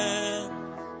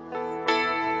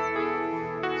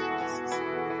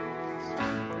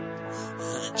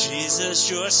 Jesus,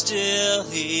 you're still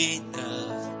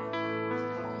enough.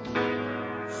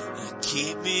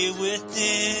 Keep me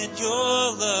within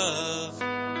your love.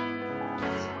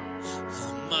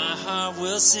 My heart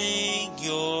will sing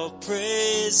your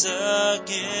praise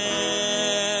again.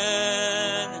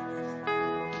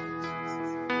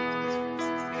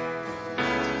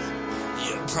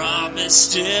 Your promise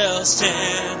still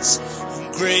stands,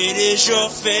 and great is your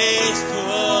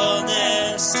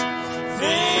faithfulness.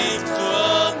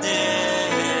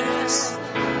 Faithfulness.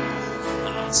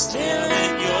 I'm still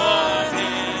in your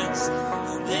hands,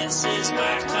 and this is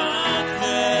my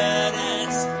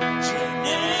confidence. You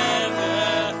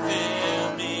never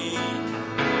fail me.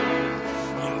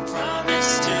 Your promise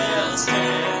still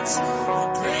stands,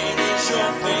 and great is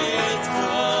your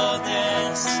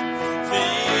faithfulness.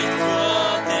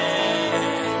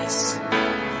 Faithfulness.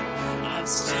 I'm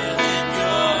still in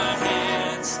your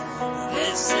hands.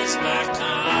 This is my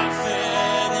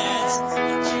confidence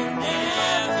that you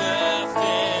never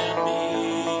fail me.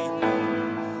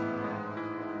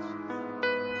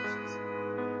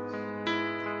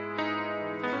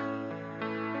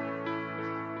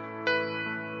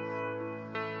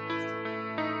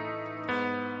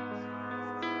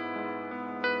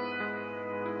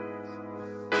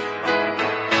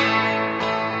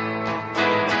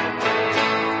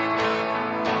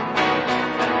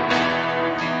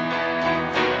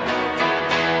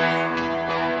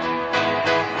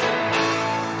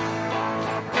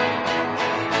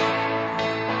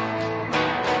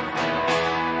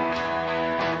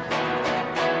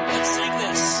 Let's sing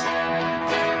this.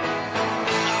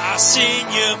 I've seen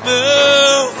you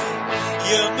move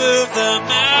the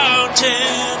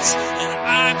mountains. mountains, and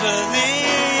I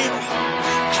believe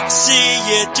I'll see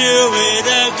you do it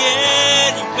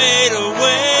again. You made a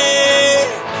way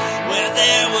where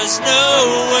there was no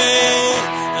way,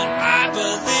 and I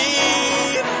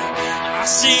believe I'll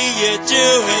see you do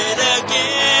it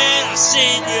again. I've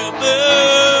seen you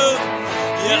move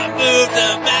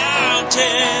the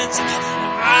mountains, and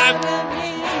I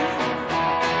believe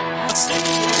I'll see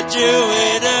you do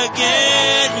it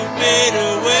again. You made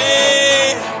a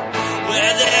way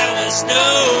where there was no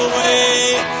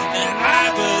way, and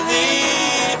I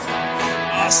believe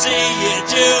I'll see you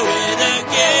do it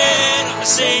again. I've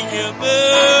seen you move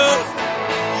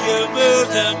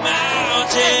the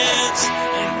mountains,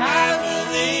 and I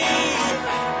believe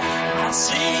I'll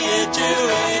see you do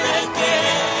it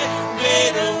again.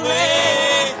 Made a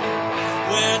way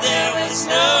where there was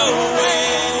no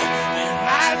way, and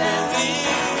I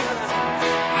believe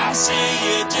I'll see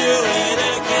you do it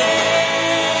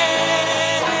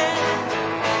again.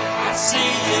 I'll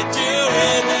see you do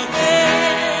it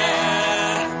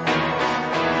again.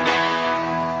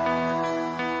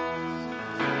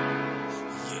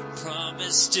 Your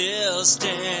promise still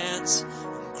stands.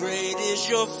 Great is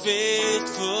your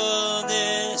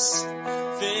faithfulness.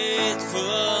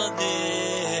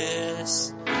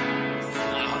 Faithfulness.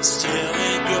 I'm still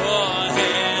in your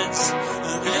hands.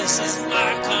 This is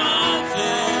my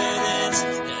confidence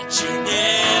that you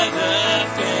never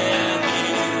fail me.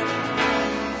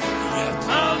 Your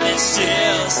promise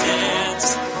still stands.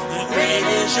 Great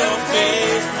is your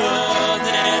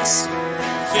faithfulness.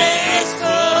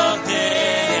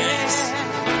 Faithfulness.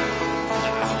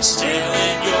 I'm still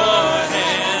in your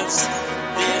hands.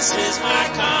 This is my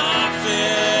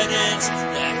confidence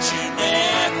that you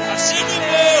never. I've seen you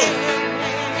move.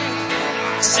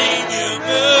 I've seen you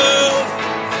move.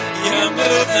 You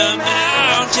move the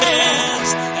mountains,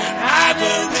 and I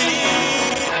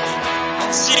believe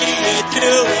I'll see you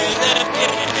do it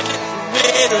again. You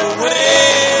made a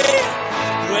way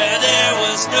where there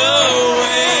was no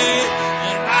way,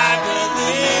 and I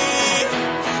believe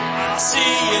I'll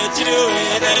see you do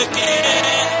it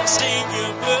again. I've seen you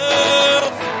move.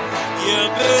 You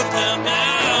move the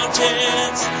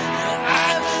mountains, and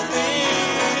I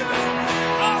believe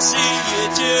I'll see you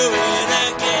do it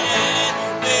again.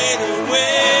 You made a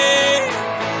way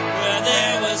where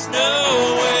there was no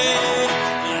way,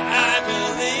 and I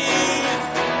believe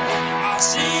I'll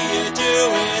see you do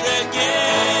it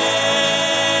again.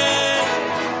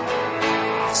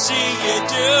 I'll see you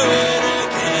do it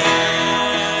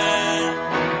again.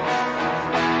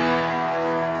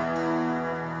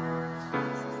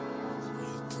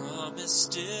 Your promise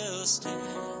still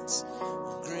stands.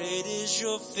 Great is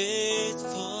your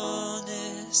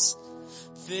faithfulness.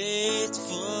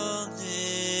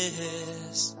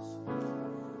 Faithfulness.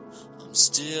 I'm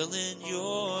still in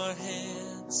your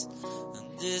hands,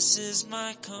 and this is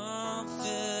my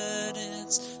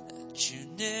confidence that you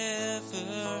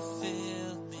never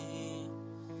fail me.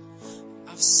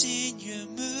 I've seen you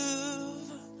move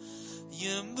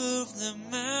the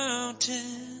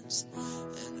mountains,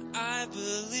 and I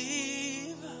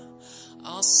believe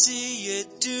I'll see you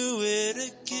do it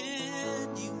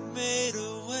again. You made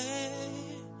a way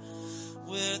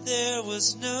where there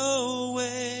was no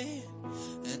way,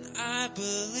 and I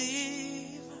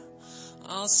believe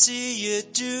I'll see you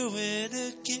do it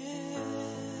again.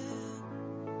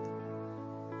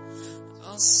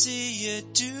 I'll see you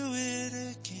do it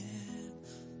again.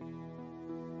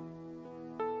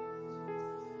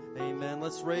 Amen.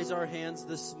 Let's raise our hands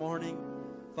this morning.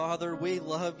 Father, we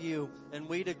love you, and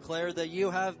we declare that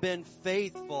you have been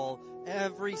faithful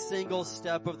every single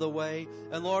step of the way.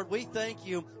 And Lord, we thank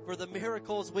you for the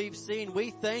miracles we've seen. We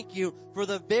thank you for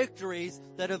the victories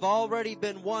that have already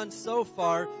been won so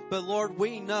far. But Lord,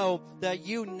 we know that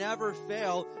you never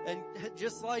fail. And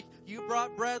just like you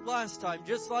brought bread last time,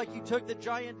 just like you took the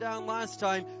giant down last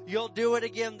time, you'll do it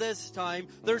again this time.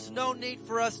 There's no need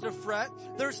for us to fret.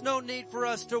 There's no need for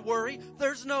us to worry.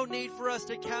 There's no need for us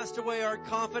to cast away our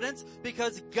confidence,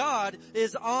 because God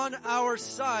is on our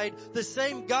side. The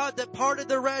same God that parted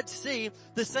the Red Sea,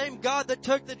 the same God that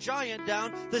took the giant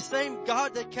down, the same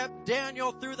God that kept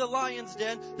Daniel through the lion's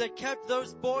den, that kept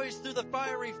those boys through the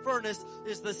fiery furnace,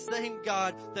 is the same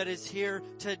God that is here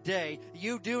today.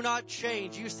 You do not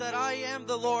change. You said, I am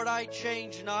the Lord, I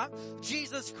change not.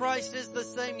 Jesus Christ is the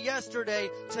same yesterday,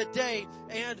 today,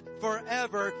 and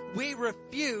forever. We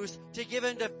refuse to give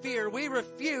in to fear. We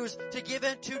refuse to give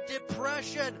in to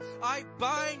depression. I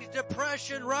bind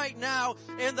depression right now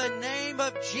in the name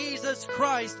of Jesus. Jesus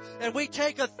Christ, and we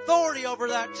take authority over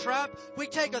that trap. We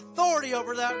take authority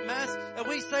over that mess, and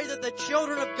we say that the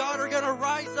children of God are going to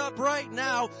rise up right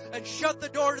now and shut the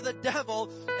door to the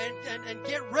devil and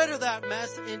get rid of that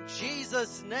mess in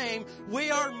Jesus' name. We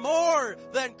are more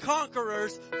than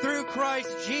conquerors through Christ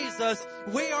Jesus.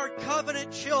 We are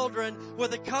covenant children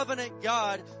with a covenant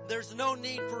God. There's no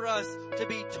need for us to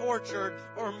be tortured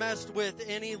or messed with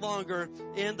any longer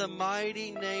in the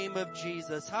mighty name of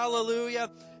Jesus.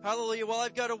 Hallelujah. Hallelujah. Well,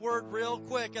 I've got a word real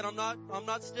quick, and I'm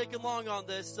not sticking long on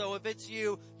this. So if it's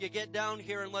you get down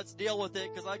here and let's deal with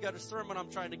it, because I've got a sermon I'm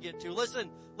trying to get to. Listen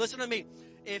to me.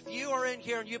 If you are in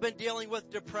here and you've been dealing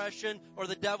with depression, or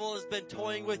the devil has been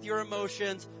toying with your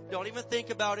emotions, don't even think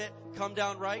about it. Come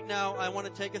down right now. I want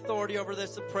to take authority over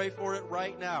this and pray for it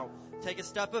right now. Take a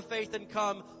step of faith and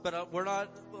come, but we're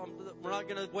not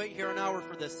going to wait here an hour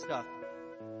for this stuff.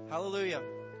 Hallelujah.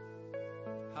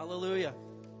 Hallelujah.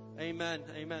 Amen.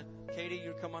 Amen. Katie,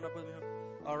 you come on up with me.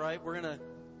 All right, we're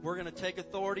going to take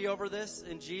authority over this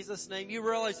in Jesus' name. You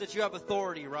realize that you have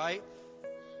authority, right?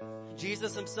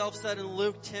 Jesus himself said in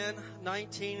Luke 10,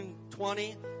 19,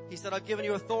 20, he said, I've given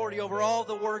you authority over all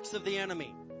the works of the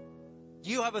enemy.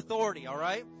 You have authority, all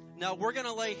right? Now, we're going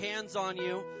to lay hands on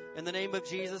you in the name of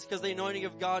Jesus, because the anointing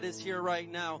of God is here right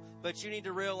now. But you need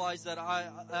to realize that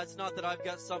that's not that I've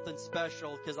got something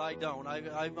special, because I don't.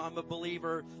 I'm a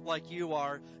believer like you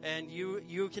are. And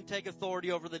you can take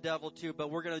authority over the devil too, but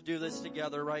we're going to do this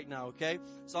together right now, okay?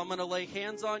 So I'm going to lay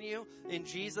hands on you in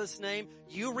Jesus' name.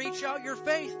 You reach out your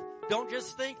faith. Don't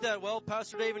just think that, well,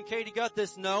 Pastor Dave and Katie got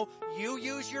this. No, you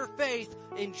use your faith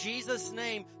in Jesus'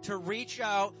 name to reach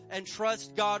out and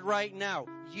trust God right now.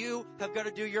 You have got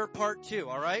to do your part too,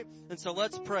 all right? And so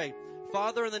let's pray.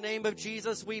 Father, in the name of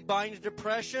Jesus, we bind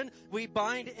depression. We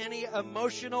bind any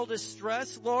emotional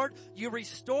distress, Lord. You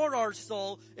restore our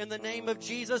soul. In the name of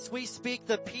Jesus, we speak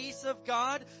the peace of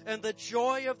God and the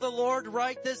joy of the Lord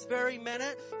right this very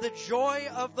minute. The joy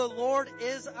of the Lord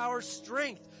is our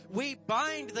strength. We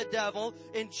bind the devil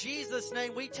in Jesus'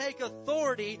 name. We take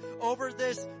authority over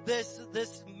this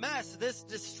mess, this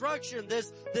destruction,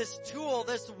 this tool,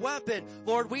 this weapon.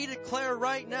 Lord, we declare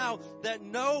right now that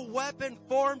no weapon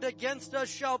formed against us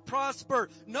shall prosper.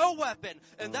 No weapon.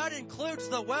 And that includes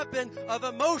the weapon of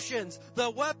emotions, the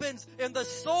weapons in the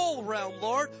soul realm,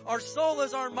 Lord. Our soul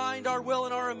is our mind, our will,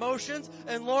 and our emotions.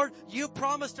 And Lord, you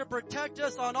promise to protect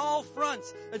us on all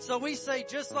fronts. And so we say,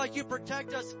 just like you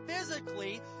protect us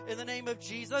physically, in the name of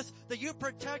Jesus, that you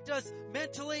protect us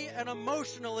mentally and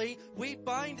emotionally. We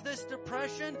bind this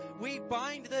depression. We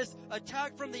bind this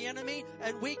attack from the enemy,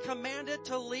 and we command it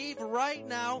to leave right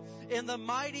now. In the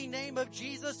mighty name of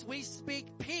Jesus, we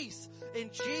speak peace.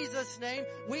 In Jesus' name,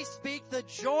 we speak the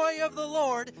joy of the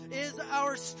Lord is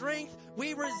our strength.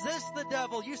 We resist the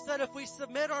devil. You said if we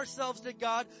submit ourselves to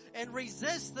God and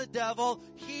resist the devil,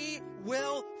 he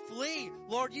will flee.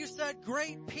 Lord, you said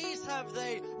great peace have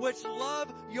they which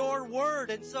love your word.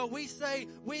 And so we say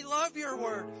we love your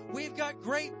word. We've got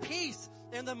great peace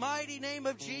in the mighty name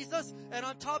of Jesus. And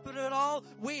on top of it all,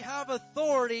 we have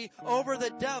authority over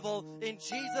the devil in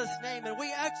Jesus' name. And we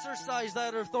exercise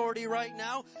that authority right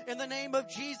now in the name of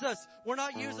Jesus. We're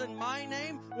not using my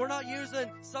name. We're not using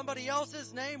somebody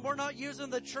else's name. We're not using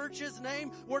the church's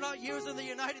name. We're not using the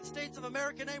United States of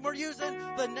America name. We're using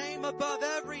the name above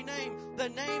every name, the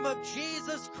name of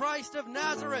Jesus Christ of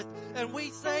Nazareth. And we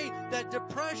say that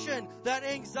depression, that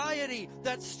anxiety,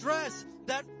 that stress,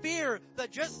 that fear,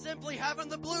 that just simply having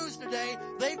the blues today,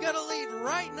 they've got to leave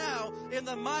right now in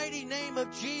the mighty name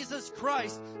of Jesus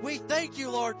Christ. We thank you,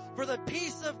 Lord, for the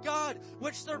peace of God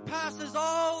which surpasses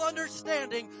all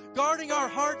understanding, guarding our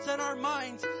hearts and our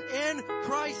minds in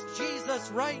Christ Jesus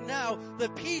right now. The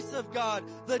peace of God,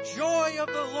 the joy of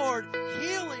the Lord,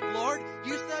 healing, Lord.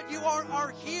 You said you are our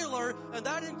healer, and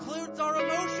that includes our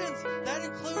emotions, that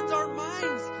includes our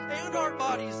minds and our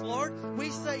bodies, Lord. We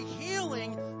say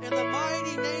healing in the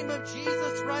mighty name of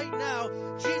Jesus right now.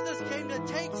 Jesus came to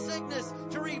take sickness,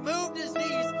 to remove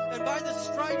disease, and by the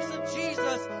stripes of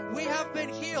Jesus, we have been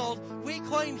healed. We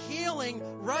claim healing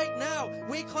right now.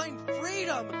 We claim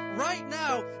freedom right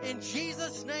now in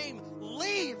Jesus' name.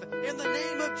 Leave in the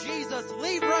name of Jesus.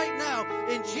 Leave right now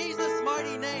in Jesus'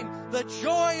 mighty name. The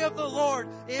joy of the Lord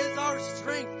is our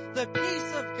strength. The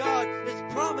peace of God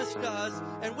is promised to us,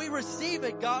 and we receive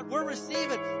it, God. We're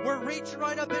receiving. We're reaching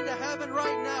right up into heaven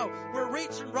right now. We're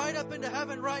reaching right up into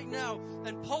heaven right now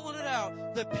and pulling it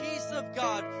out. The peace of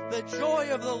God, the joy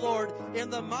of the Lord, in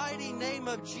the mighty name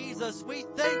of Jesus. We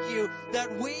thank you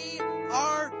that we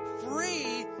are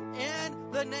free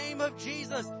in the name of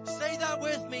Jesus. Say that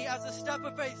with me as a step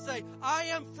of faith. Say, I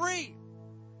am free.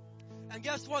 And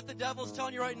guess what? The devil's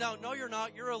telling you right now, no, you're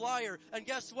not. You're a liar. And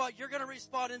guess what? You're going to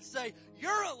respond and say,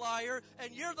 you're a liar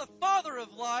and you're the father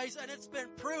of lies and it's been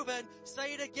proven.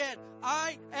 Say it again.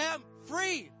 I am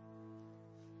free.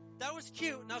 That was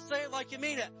cute. Now say it like you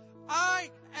mean it. I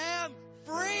am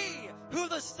free. Who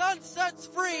the Son sets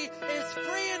free is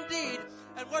free indeed.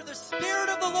 And where the Spirit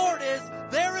of the Lord is,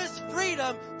 there is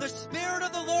freedom. The Spirit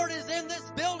of the Lord is in this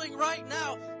building right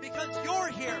now because you're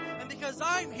here and because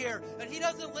I'm here. And He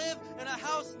doesn't live in a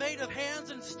house made of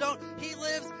hands and stone. He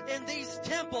lives in these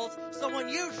temples. So when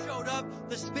you showed up,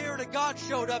 the Spirit of God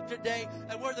showed up today.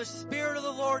 And where the Spirit of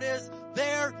the Lord is,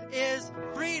 there is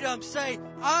freedom. Say,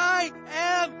 I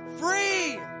am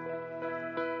free.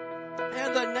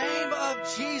 In the name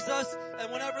of Jesus.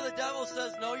 And whenever the devil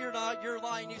says, no, you're not, you're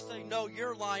lying, you say, no,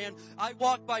 you're lying. I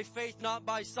walk by faith, not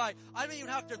by sight. I don't even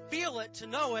have to feel it to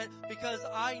know it because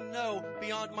I know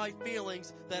beyond my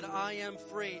feelings that I am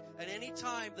free. And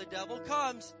anytime the devil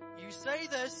comes, you say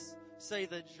this, say,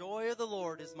 the joy of the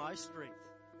Lord is my strength.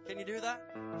 Can you do that?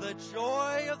 The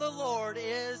joy of the Lord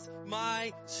is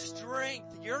my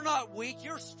strength. You're not weak,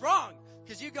 you're strong.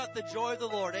 Because you got the joy of the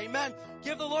Lord. Amen.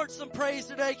 Give the Lord some praise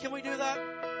today. Can we do that?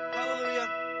 Hallelujah.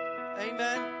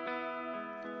 Amen.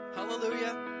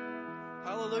 Hallelujah.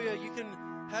 Hallelujah. You can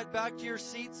head back to your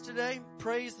seats today.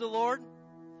 Praise the Lord.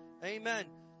 Amen.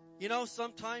 You know,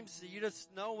 sometimes you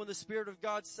just know when the Spirit of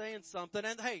God's saying something.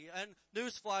 And hey, and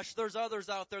newsflash, there's others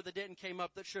out there that didn't came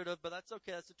up that should have, but that's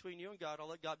okay. That's between you and God. I'll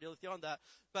let God deal with you on that.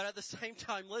 But at the same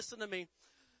time, listen to me.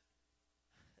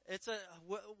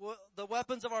 The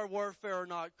weapons of our warfare are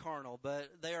not carnal, but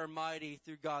they are mighty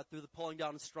through God, through the pulling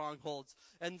down of strongholds.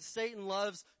 And Satan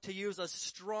loves to use a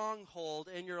stronghold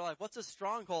in your life. What's a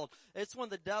stronghold? It's when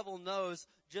the devil knows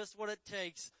just what it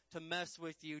takes to mess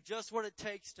with you, just what it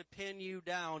takes to pin you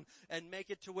down and make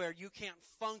it to where you can't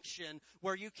function,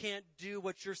 where you can't do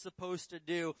what you're supposed to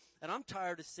do. And I'm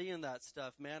tired of seeing that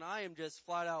stuff, man. I am just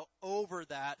flat out over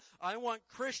that. I want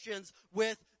Christians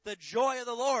with the joy of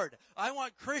the Lord. I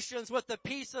want Christians with the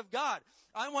peace of God.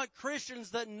 I want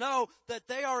Christians that know that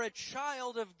they are a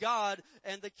child of God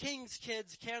and the King's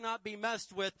kids cannot be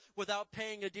messed with without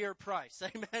paying a dear price.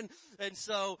 Amen. And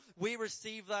so we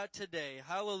receive that today.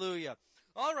 Hallelujah.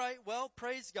 All right. Well,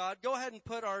 praise God. Go ahead and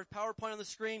put our PowerPoint on the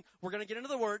screen. We're going to get into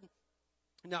the Word.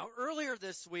 Now, earlier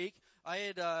this week,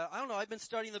 I've been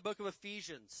studying the book of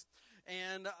Ephesians.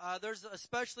 And there's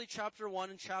especially chapter 1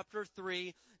 and chapter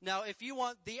 3. Now, if you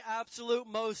want the absolute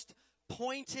most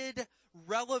pointed,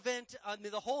 relevant,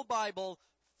 the whole Bible,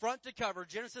 front to cover,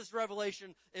 Genesis to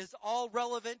Revelation, is all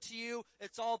relevant to you.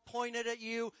 It's all pointed at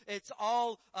you. It's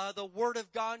all the Word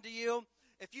of God to you.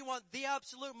 If you want the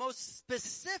absolute most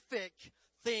specific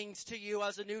things to you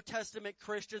as a New Testament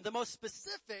Christian, the most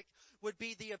specific would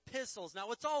be the epistles. Now,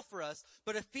 it's all for us,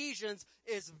 but Ephesians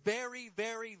is very,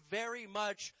 very, very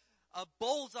much a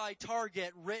bullseye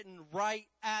target written right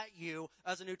at you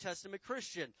as a New Testament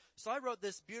Christian. So I wrote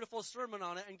this beautiful sermon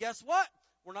on it, and guess what?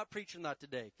 We're not preaching that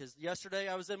today, because yesterday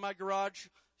I was in my garage,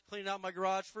 cleaning out my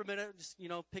garage for a minute, just,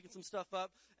 picking some stuff up,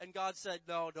 and God said,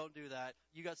 no, don't do that.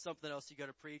 You got something else you got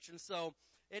to preach. And so,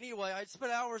 anyway, I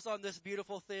spent hours on this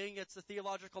beautiful thing. It's a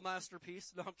theological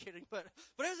masterpiece. No, I'm kidding, but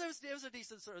it was a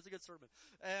decent sermon. It was a good sermon.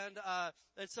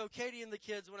 And so Katie and the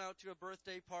kids went out to a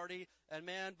birthday party, and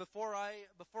man, before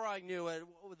I knew it,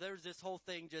 there's this whole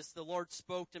thing. Just the Lord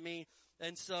spoke to me,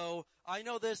 and so I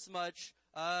know this much: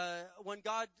 when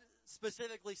God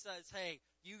specifically says, "Hey,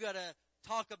 you got to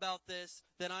talk about this,"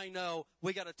 then I know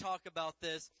we got to talk about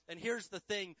this. And here's the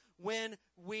thing: when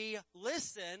we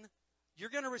listen, you're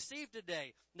going to receive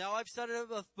today. Now, I've said it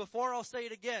before, I'll say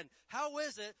it again. How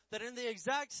is it that in the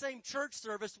exact same church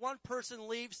service, one person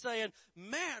leaves saying,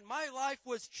 man, my life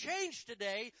was changed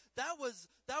today. That was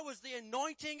the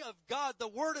anointing of God. The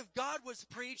Word of God was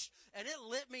preached, and it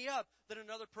lit me up. Then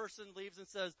another person leaves and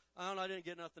says, I don't know, I didn't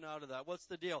get nothing out of that. What's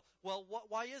the deal? Well,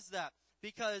 why is that?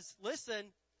 Because, listen,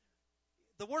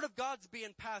 the Word of God's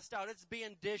being passed out. It's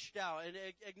being dished out. And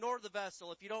ignore the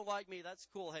vessel. If you don't like me, that's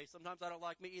cool. Hey, sometimes I don't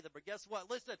like me either. But guess what?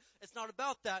 Listen, it's not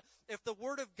about that. If the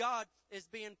Word of God is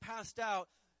being passed out,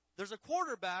 there's a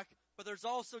quarterback, but there's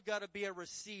also got to be a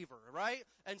receiver, right?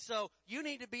 And so you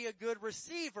need to be a good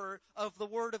receiver of the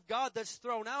Word of God that's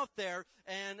thrown out there.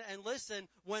 And listen,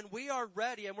 when we are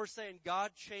ready and we're saying, God,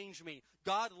 change me.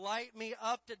 God, light me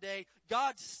up today.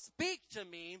 God, speak to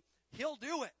me. He'll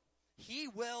do it. He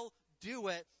will do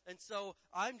it. And so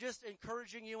I'm just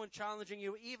encouraging you and challenging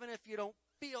you, even if you don't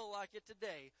feel like it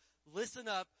today, listen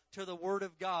up to the Word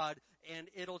of God and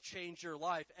it'll change your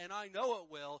life. And I know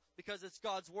it will, because it's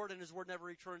God's Word and His Word never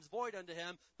returns void unto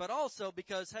Him, but also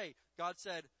because, hey, God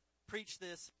said, preach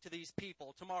this to these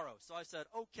people tomorrow. So I said,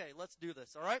 okay, let's do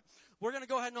this, all right? We're going to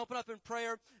go ahead and open up in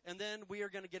prayer, and then we are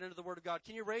going to get into the Word of God.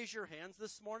 Can you raise your hands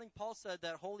this morning? Paul said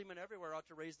that holy men everywhere ought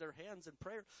to raise their hands in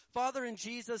prayer. Father, in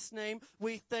Jesus' name,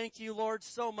 we thank you, Lord,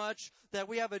 so much that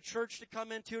we have a church to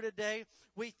come into today.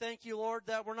 We thank you, Lord,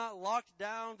 that we're not locked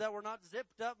down, that we're not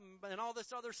zipped up and all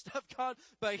this other stuff, God.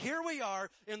 But here we are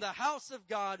in the house of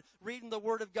God, reading the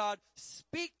Word of God.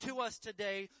 Speak to us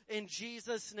today in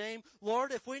Jesus' name.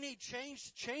 Lord, if we need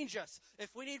change, change us.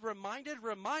 If we need reminded,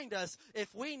 remind us.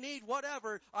 If we need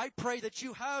whatever, I pray that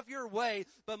you have your way.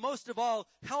 But most of all,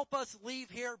 help us leave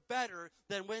here better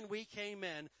than when we came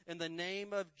in. In the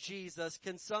name of Jesus.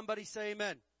 Can somebody say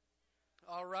amen?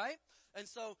 All right. And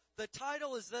so the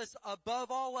title is this,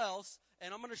 Above All Else,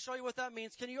 and I'm going to show you what that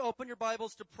means. Can you open your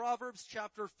Bibles to Proverbs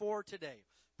chapter 4 today?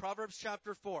 Proverbs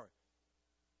chapter 4.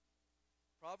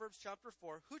 Proverbs chapter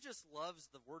 4. Who just loves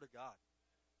the Word of God?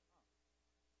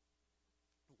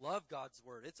 Love God's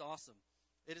Word. It's awesome.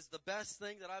 It is the best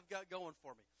thing that I've got going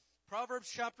for me. Proverbs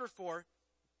chapter 4,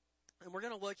 and we're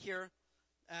going to look here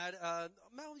at,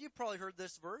 Mel, you've probably heard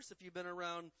this verse if you've been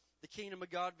around the kingdom of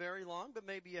God very long, but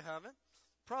maybe you haven't.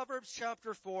 Proverbs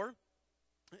chapter 4,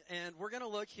 and we're going to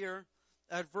look here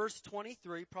at verse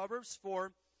 23, Proverbs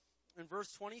 4 and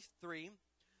verse 23,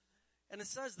 and it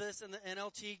says this in the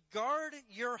NLT, guard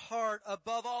your heart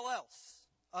above all else,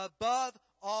 above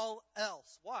all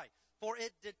else. Why? For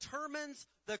it determines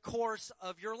the course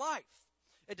of your life.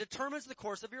 It determines the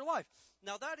course of your life.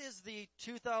 Now that is the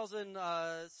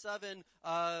 2007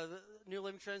 New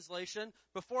Living Translation.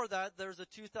 Before that, there's a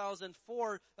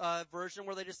 2004 version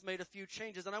where they just made a few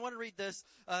changes. And I want to read this.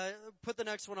 Put the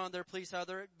next one on there, please,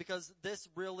 Heather, because this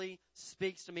really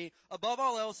speaks to me. Above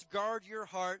all else, guard your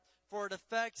heart, for it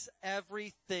affects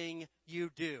everything you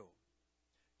do.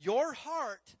 Your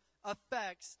heart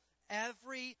affects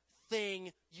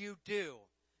everything you do.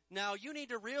 Now, you need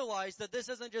to realize that this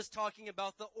isn't just talking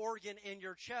about the organ in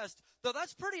your chest, though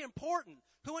that's pretty important.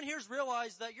 Who in here's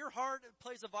realized that your heart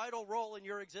plays a vital role in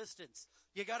your existence?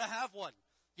 You gotta have one.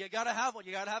 You gotta have one.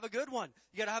 You gotta have a good one.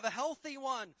 You gotta have a healthy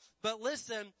one. But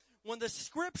listen, when the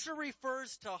scripture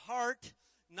refers to heart,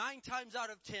 9 times out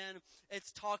of 10,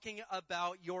 it's talking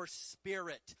about your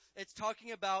spirit. It's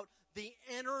talking about the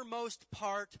innermost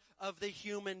part of the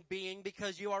human being,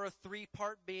 because you are a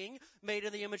 3-part being made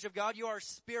in the image of God. You are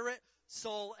spirit,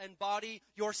 soul, and body.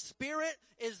 Your spirit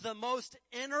is the most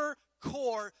inner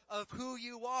core of who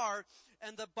you are.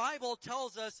 And the Bible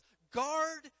tells us,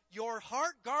 guard your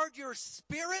heart, guard your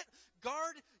spirit,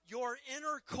 guard your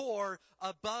inner core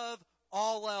above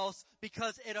all else,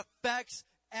 because it affects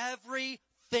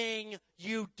everything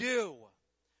you do.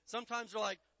 Sometimes you're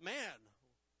like, man,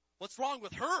 what's wrong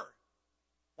with her?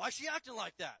 Why is she acting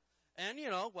like that? And,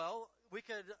 well, we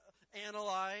could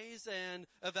analyze and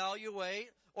evaluate,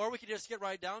 or we could just get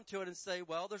right down to it and say,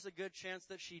 well, there's a good chance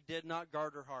that she did not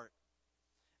guard her heart.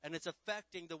 And it's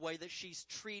affecting the way that she's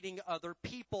treating other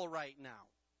people right now.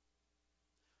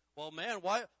 Well, man,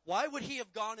 why would he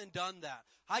have gone and done that?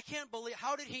 I can't believe,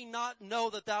 how did he not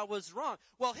know that that was wrong?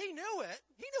 Well, he knew it.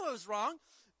 He knew it was wrong.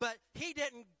 But he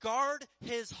didn't guard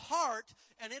his heart,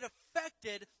 and it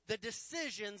affected the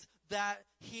decisions that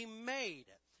he made.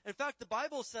 In fact, the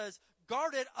Bible says,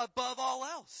 guard it above all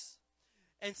else.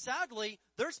 And sadly,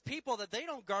 there's people that they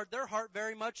don't guard their heart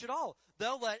very much at all.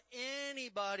 They'll let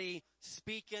anybody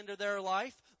speak into their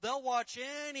life. They'll watch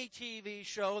any TV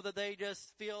show that they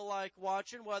just feel like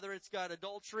watching, whether it's got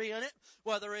adultery in it,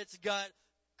 whether it's got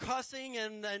cussing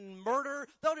and murder.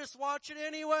 They'll just watch it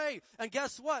anyway. And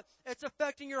guess what? It's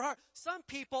affecting your heart. Some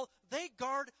people, they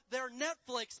guard their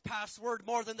Netflix password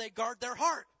more than they guard their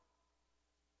heart.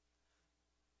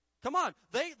 Come on.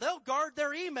 They'll guard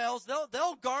their emails.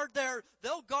 They'll guard their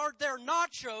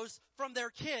nachos from their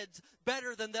kids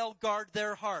better than they'll guard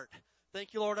their heart.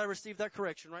 Thank you, Lord. I received that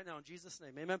correction right now in Jesus'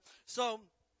 name. Amen. So,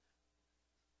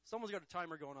 someone's got a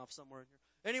timer going off somewhere in here.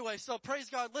 Anyway, so praise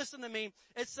God, listen to me.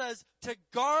 It says to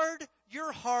guard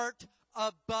your heart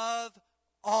above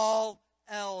all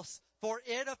else, for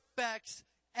it affects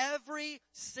every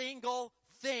single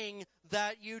thing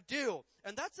that you do.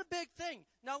 And that's a big thing.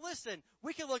 Now listen,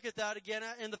 we can look at that again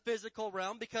in the physical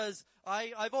realm, because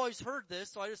I've always heard this,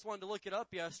 so I just wanted to look it up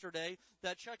yesterday,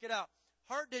 that check it out.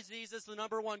 Heart disease is the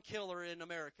number 1 killer in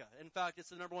America. In fact, it's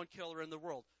the number 1 killer in the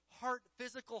world.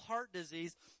 Physical heart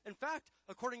disease. In fact,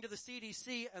 according to the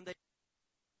CDC, and they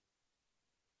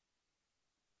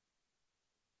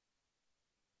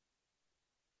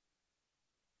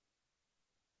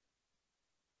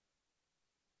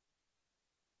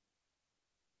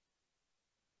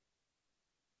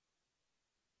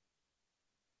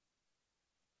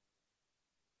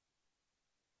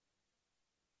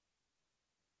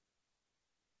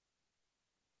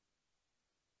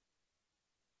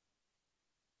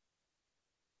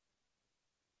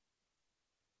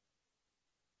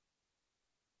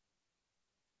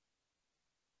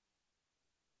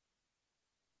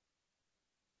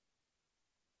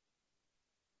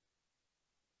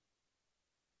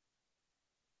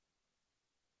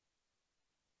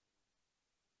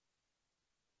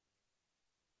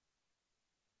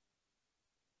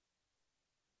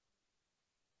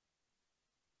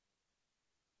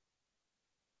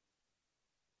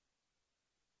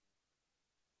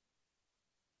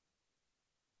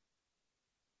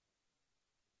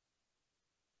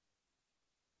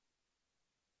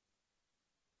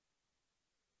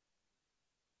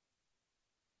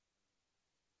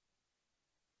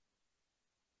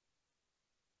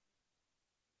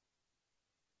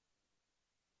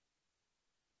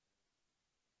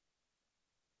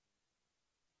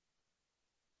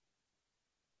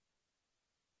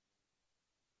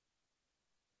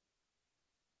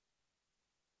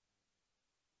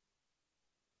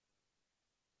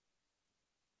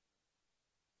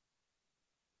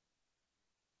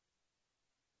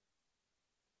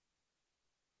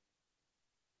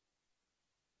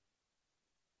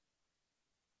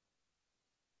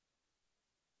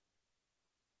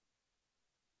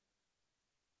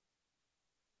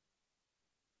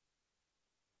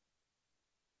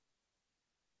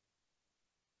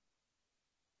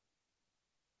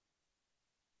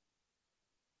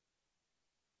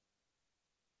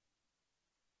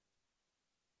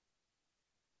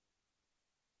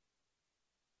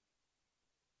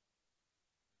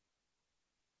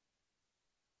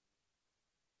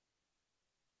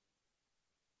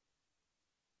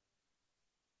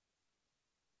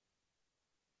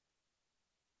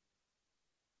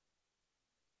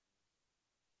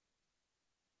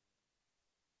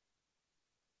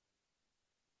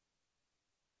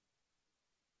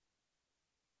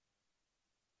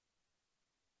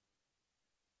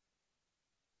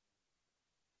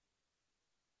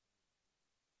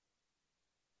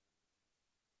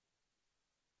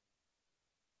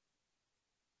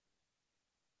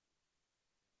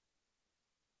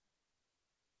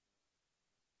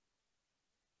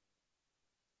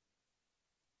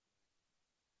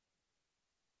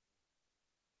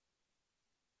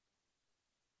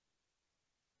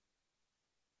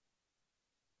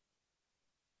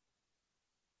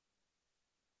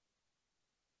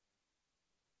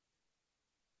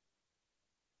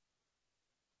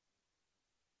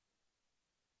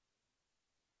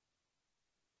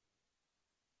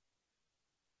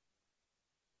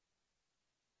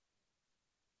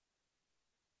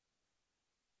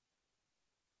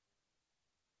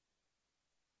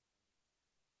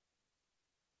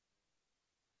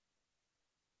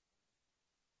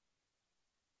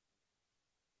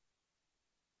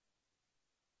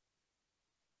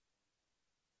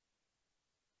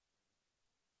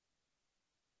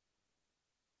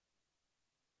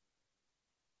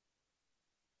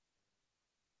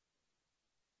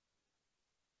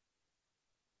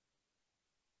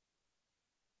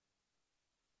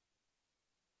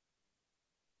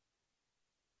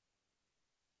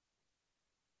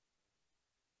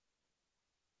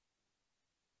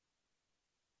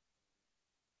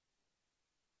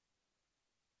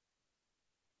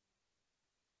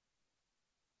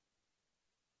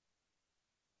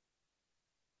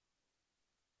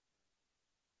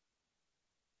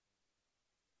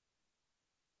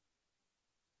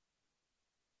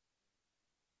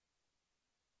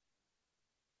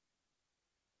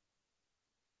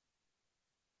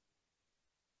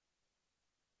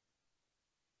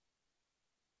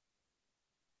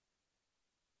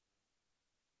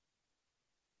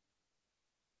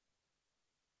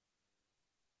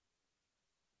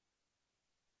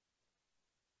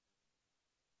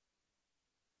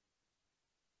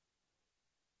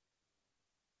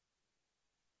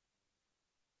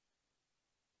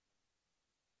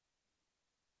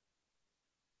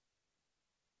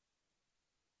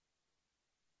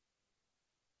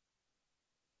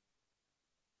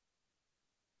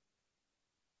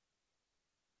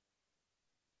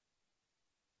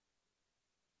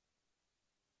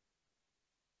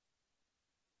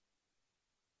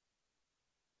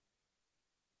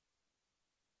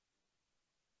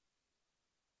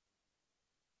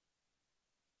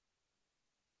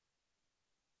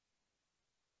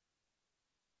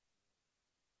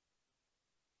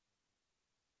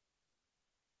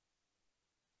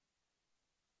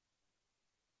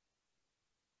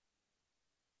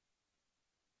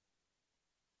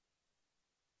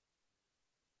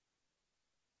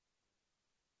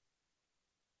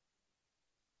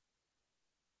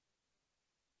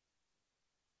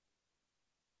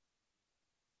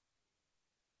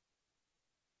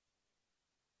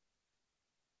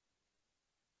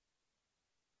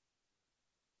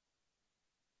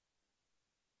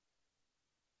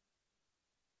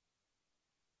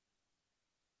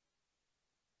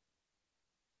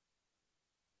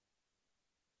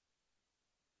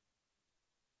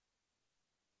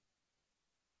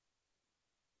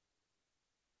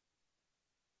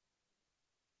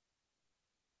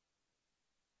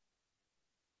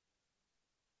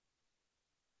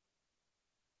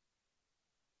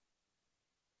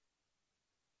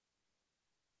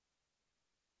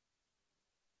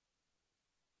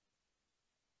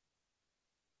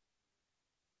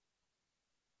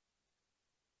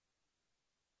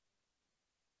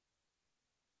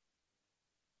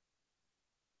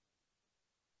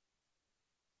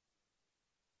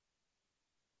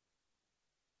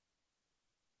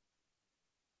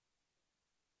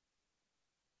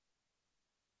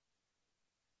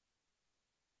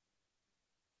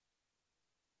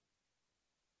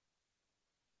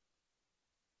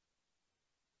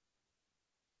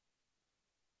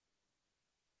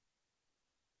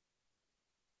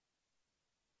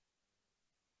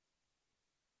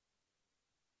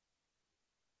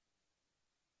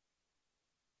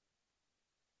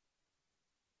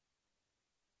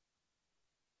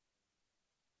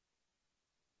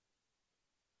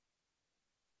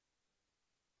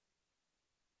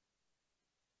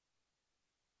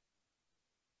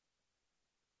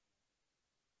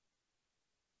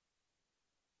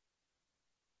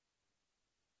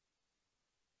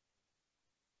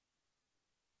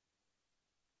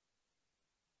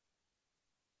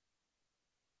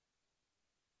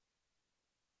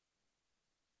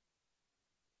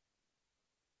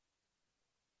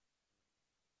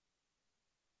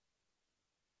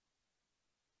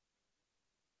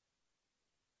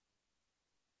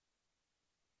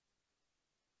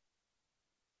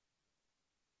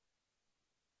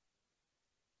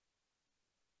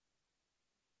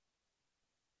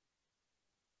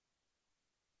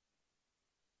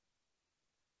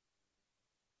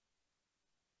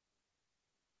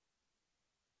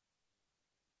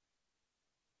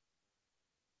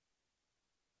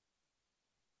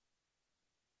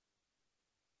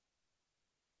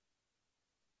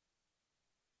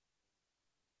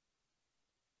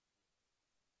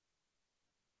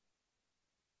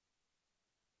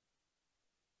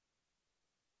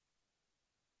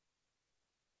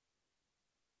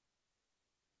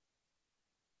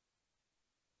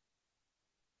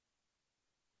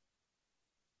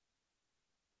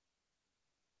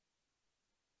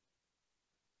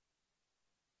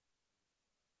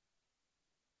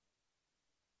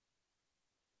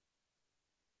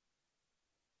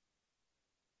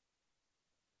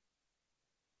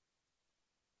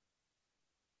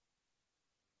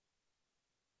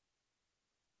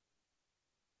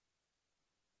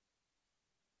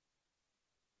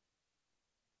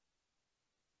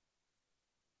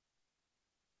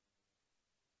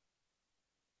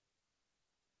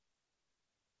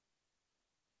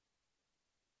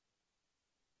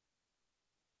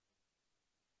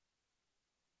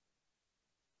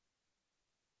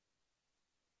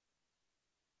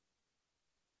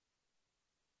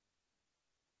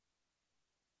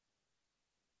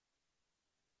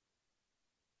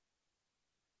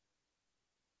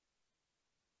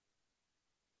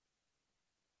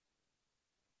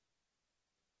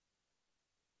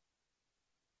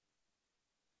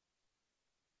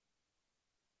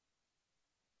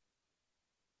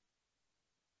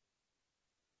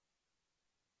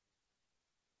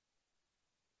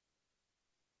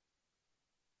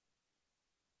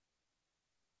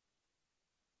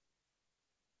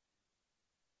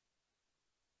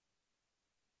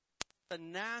a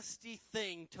nasty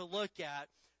thing to look at.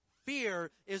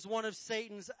 Fear is one of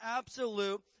Satan's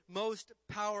absolute most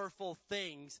powerful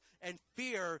things, and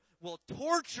fear will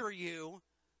torture you.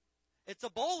 It's a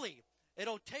bully.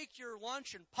 It'll take your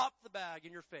lunch and pop the bag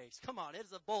in your face. Come on, it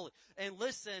is a bully. And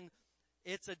listen,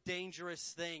 it's a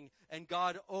dangerous thing. And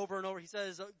God over and over, He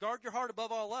says, guard your heart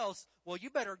above all else. Well, you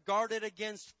better guard it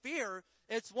against fear.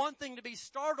 It's one thing to be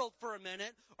startled for a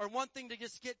minute, or one thing to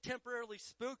just get temporarily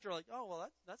spooked, or like, oh, well,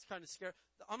 that's kind of scary.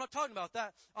 I'm not talking about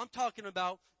that. I'm talking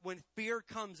about when fear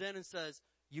comes in and says,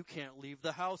 you can't leave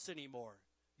the house anymore.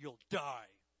 You'll die.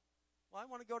 Well, I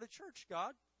want to go to church,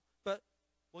 God. But,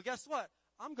 well, guess what?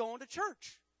 I'm going to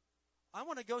church. I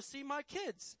want to go see my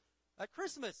kids at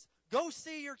Christmas. Go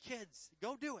see your kids.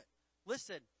 Go do it.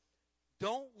 Listen,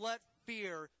 don't let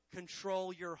fear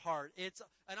control your heart. And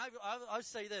I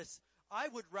say this, I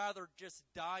would rather just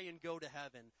die and go to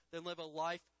heaven than live a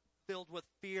life filled with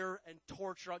fear and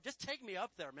torture. Just take me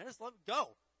up there, man. Just let me go.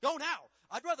 Go now.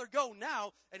 I'd rather go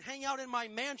now and hang out in my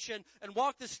mansion and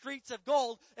walk the streets of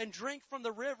gold and drink from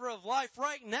the river of life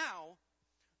right now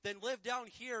than live down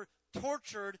here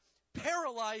tortured,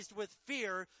 paralyzed with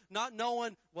fear, not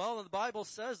knowing, well, the Bible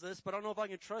says this, but I don't know if I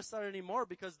can trust that anymore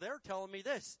because they're telling me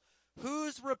this.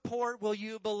 Whose report will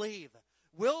you believe?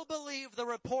 We'll believe the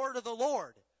report of the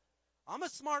Lord. I'm a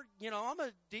smart, I'm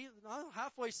a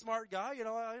halfway smart guy, I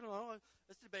don't know,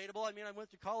 it's debatable. I mean, I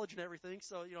went to college and everything,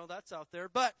 so, that's out there.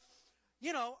 But,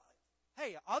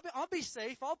 hey, I'll be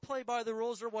safe. I'll play by the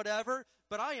rules or whatever,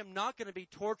 but I am not going to be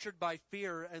tortured by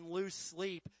fear and lose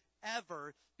sleep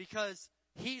ever because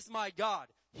He's my God.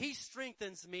 He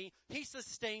strengthens me. He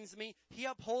sustains me. He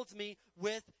upholds me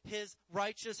with His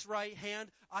righteous right hand.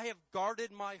 I have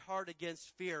guarded my heart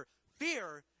against fear.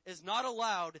 Fear is not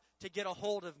allowed to get a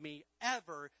hold of me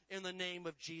ever in the name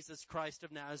of Jesus Christ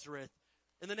of Nazareth.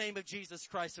 In the name of Jesus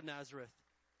Christ of Nazareth.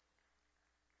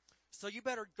 So you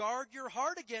better guard your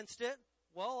heart against it.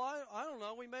 Well, I don't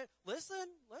know. Listen.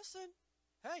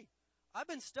 Hey, I've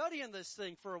been studying this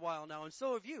thing for a while now, and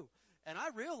so have you. And I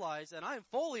realize, and I am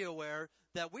fully aware,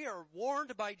 that we are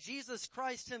warned by Jesus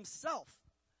Christ Himself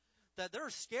that there are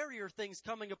scarier things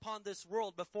coming upon this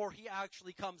world before He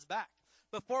actually comes back.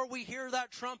 Before we hear that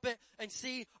trumpet and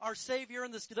see our Savior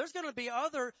in this, there's going to be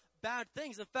other bad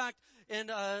things. In fact, in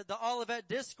the Olivet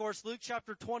Discourse, Luke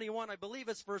chapter 21, I believe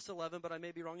it's verse 11, but I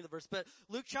may be wrong in the verse, but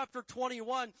Luke chapter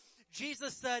 21,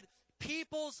 Jesus said,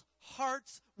 people's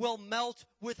hearts will melt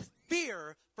with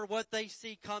fear for what they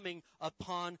see coming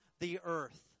upon the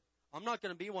earth. I'm not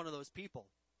going to be one of those people.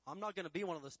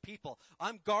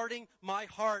 I'm guarding my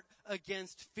heart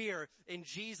against fear in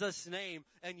Jesus' name.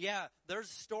 And yeah, there's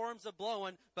storms a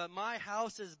blowing, but my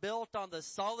house is built on the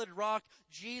solid rock,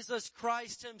 Jesus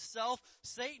Christ Himself.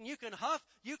 Satan, you can huff,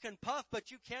 you can puff, but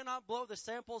you cannot blow the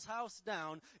Samples house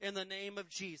down in the name of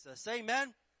Jesus.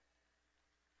 Amen.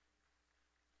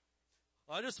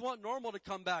 I just want normal to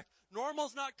come back.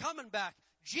 Normal's not coming back.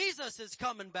 Jesus is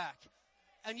coming back.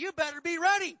 And you better be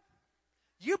ready.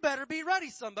 You better be ready,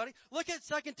 somebody. Look at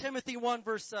 2 Timothy 1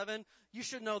 verse 7. You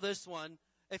should know this one.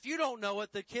 If you don't know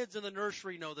it, the kids in the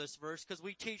nursery know this verse because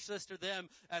we teach this to them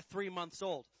at 3 months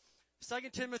old. 2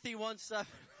 Timothy 1:7.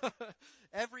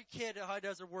 Every kid at High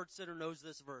Desert Word Center knows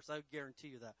this verse. I guarantee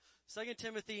you that. 2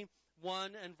 Timothy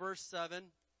 1 and verse 7.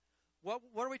 What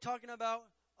are we talking about?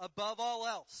 Above all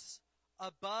else.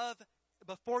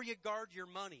 Before you guard your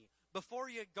money, before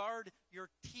you guard your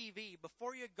TV,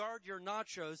 before you guard your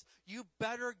nachos, you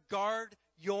better guard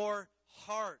your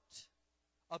heart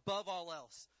above all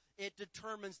else. It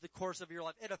determines the course of your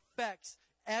life. It affects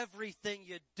everything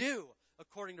you do,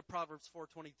 according to Proverbs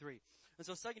 4:23. And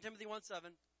so 2 Timothy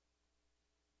 1:7,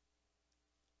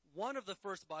 one of the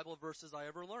first Bible verses I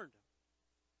ever learned.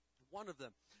 One of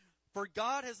them. For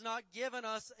God has not given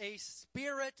us a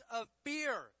spirit of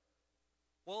fear.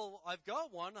 Well, I've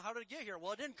got one. How did it get here?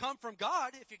 Well, it didn't come from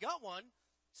God. If you got one,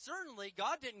 certainly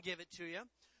God didn't give it to you.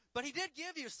 But He did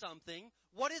give you something.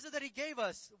 What is it that He gave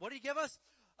us? What did He give us?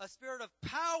 A spirit of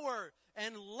power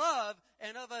and love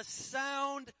and of a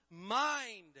sound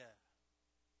mind.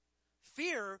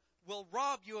 Fear will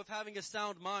rob you of having a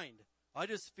sound mind. I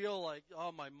just feel like,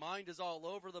 my mind is all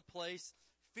over the place.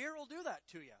 Fear will do that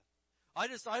to you. I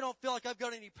don't feel like I've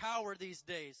got any power these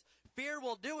days. Fear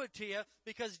will do it to you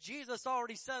because Jesus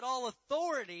already said all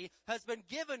authority has been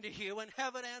given to you in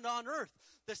heaven and on earth.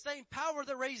 The same power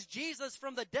that raised Jesus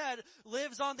from the dead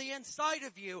lives on the inside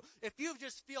of you. If you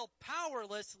just feel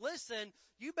powerless, listen,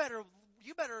 you better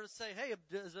say, hey,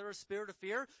 is there a spirit of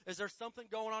fear? Is there something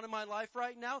going on in my life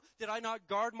right now? Did I not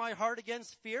guard my heart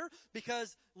against fear?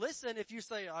 Because listen, if you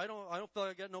say, I don't feel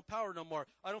like I got no power no more.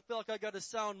 I don't feel like I got a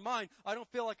sound mind. I don't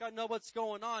feel like I know what's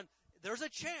going on. there's a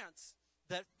chance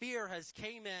that fear has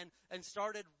came in and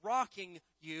started rocking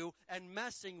you and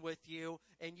messing with you,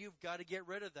 and you've got to get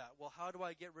rid of that. Well, how do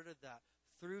I get rid of that?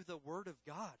 Through the Word of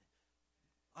God.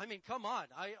 I mean, come on.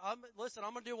 Listen,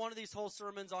 I'm going to do one of these whole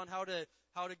sermons on how to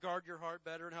guard your heart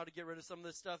better and how to get rid of some of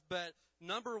this stuff. But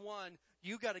number one,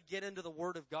 you got to get into the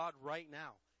Word of God right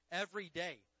now. Every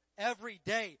day. Every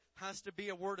day has to be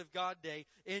a Word of God day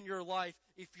in your life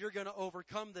if you're going to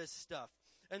overcome this stuff.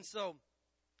 And so,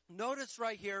 notice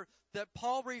right here that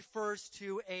Paul refers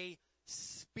to a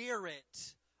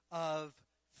spirit of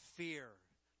fear.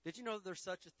 Did you know that there's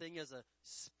such a thing as a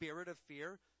spirit of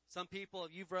fear? Some people,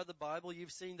 if you've read the Bible,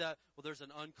 you've seen that, well, there's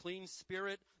an unclean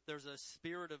spirit, there's a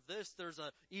spirit of this, there's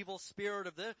an evil spirit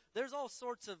of this. There's all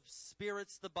sorts of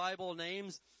spirits the Bible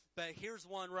names, but here's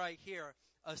one right here,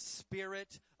 a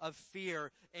spirit of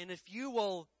fear. And if you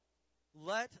will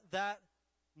let that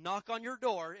knock on your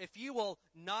door, if you will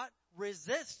not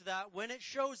resist that when it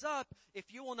shows up,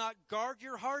 if you will not guard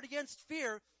your heart against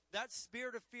fear, that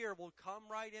spirit of fear will come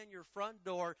right in your front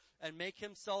door and make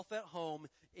himself at home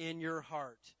in your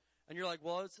heart. And you're like,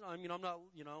 well,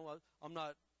 I'm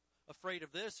not afraid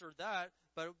of this or that,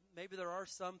 but maybe there are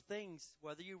some things,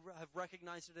 whether you have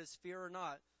recognized it as fear or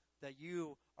not, that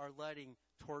you are letting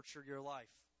torture your life.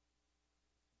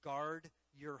 Guard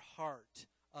your heart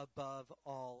above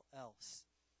all else.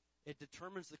 It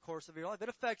determines the course of your life. It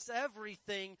affects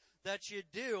everything that you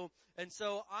do. And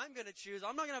so I'm going to choose,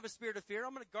 I'm not going to have a spirit of fear.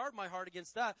 I'm going to guard my heart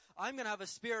against that. I'm going to have a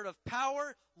spirit of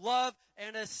power, love,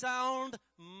 and a sound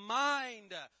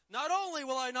mind. Not only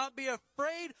will I not be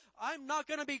afraid, I'm not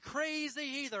going to be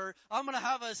crazy either. I'm going to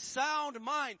have a sound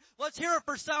mind. Let's hear it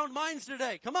for sound minds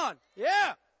today. Come on.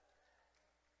 Yeah.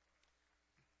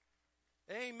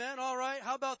 Amen. All right.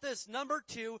 How about this? Number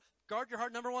 2, guard your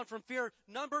heart. Number 1, from fear.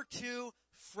 Number 2,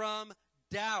 from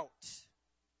doubt.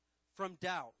 From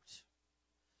doubt.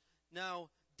 Now,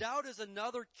 doubt is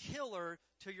another killer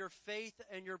to your faith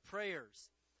and your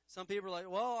prayers. Some people are like,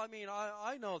 well, I mean,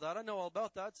 I know that. I know all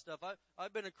about that stuff.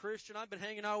 I've been a Christian. I've been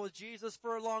hanging out with Jesus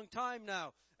for a long time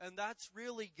now. And that's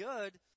really good.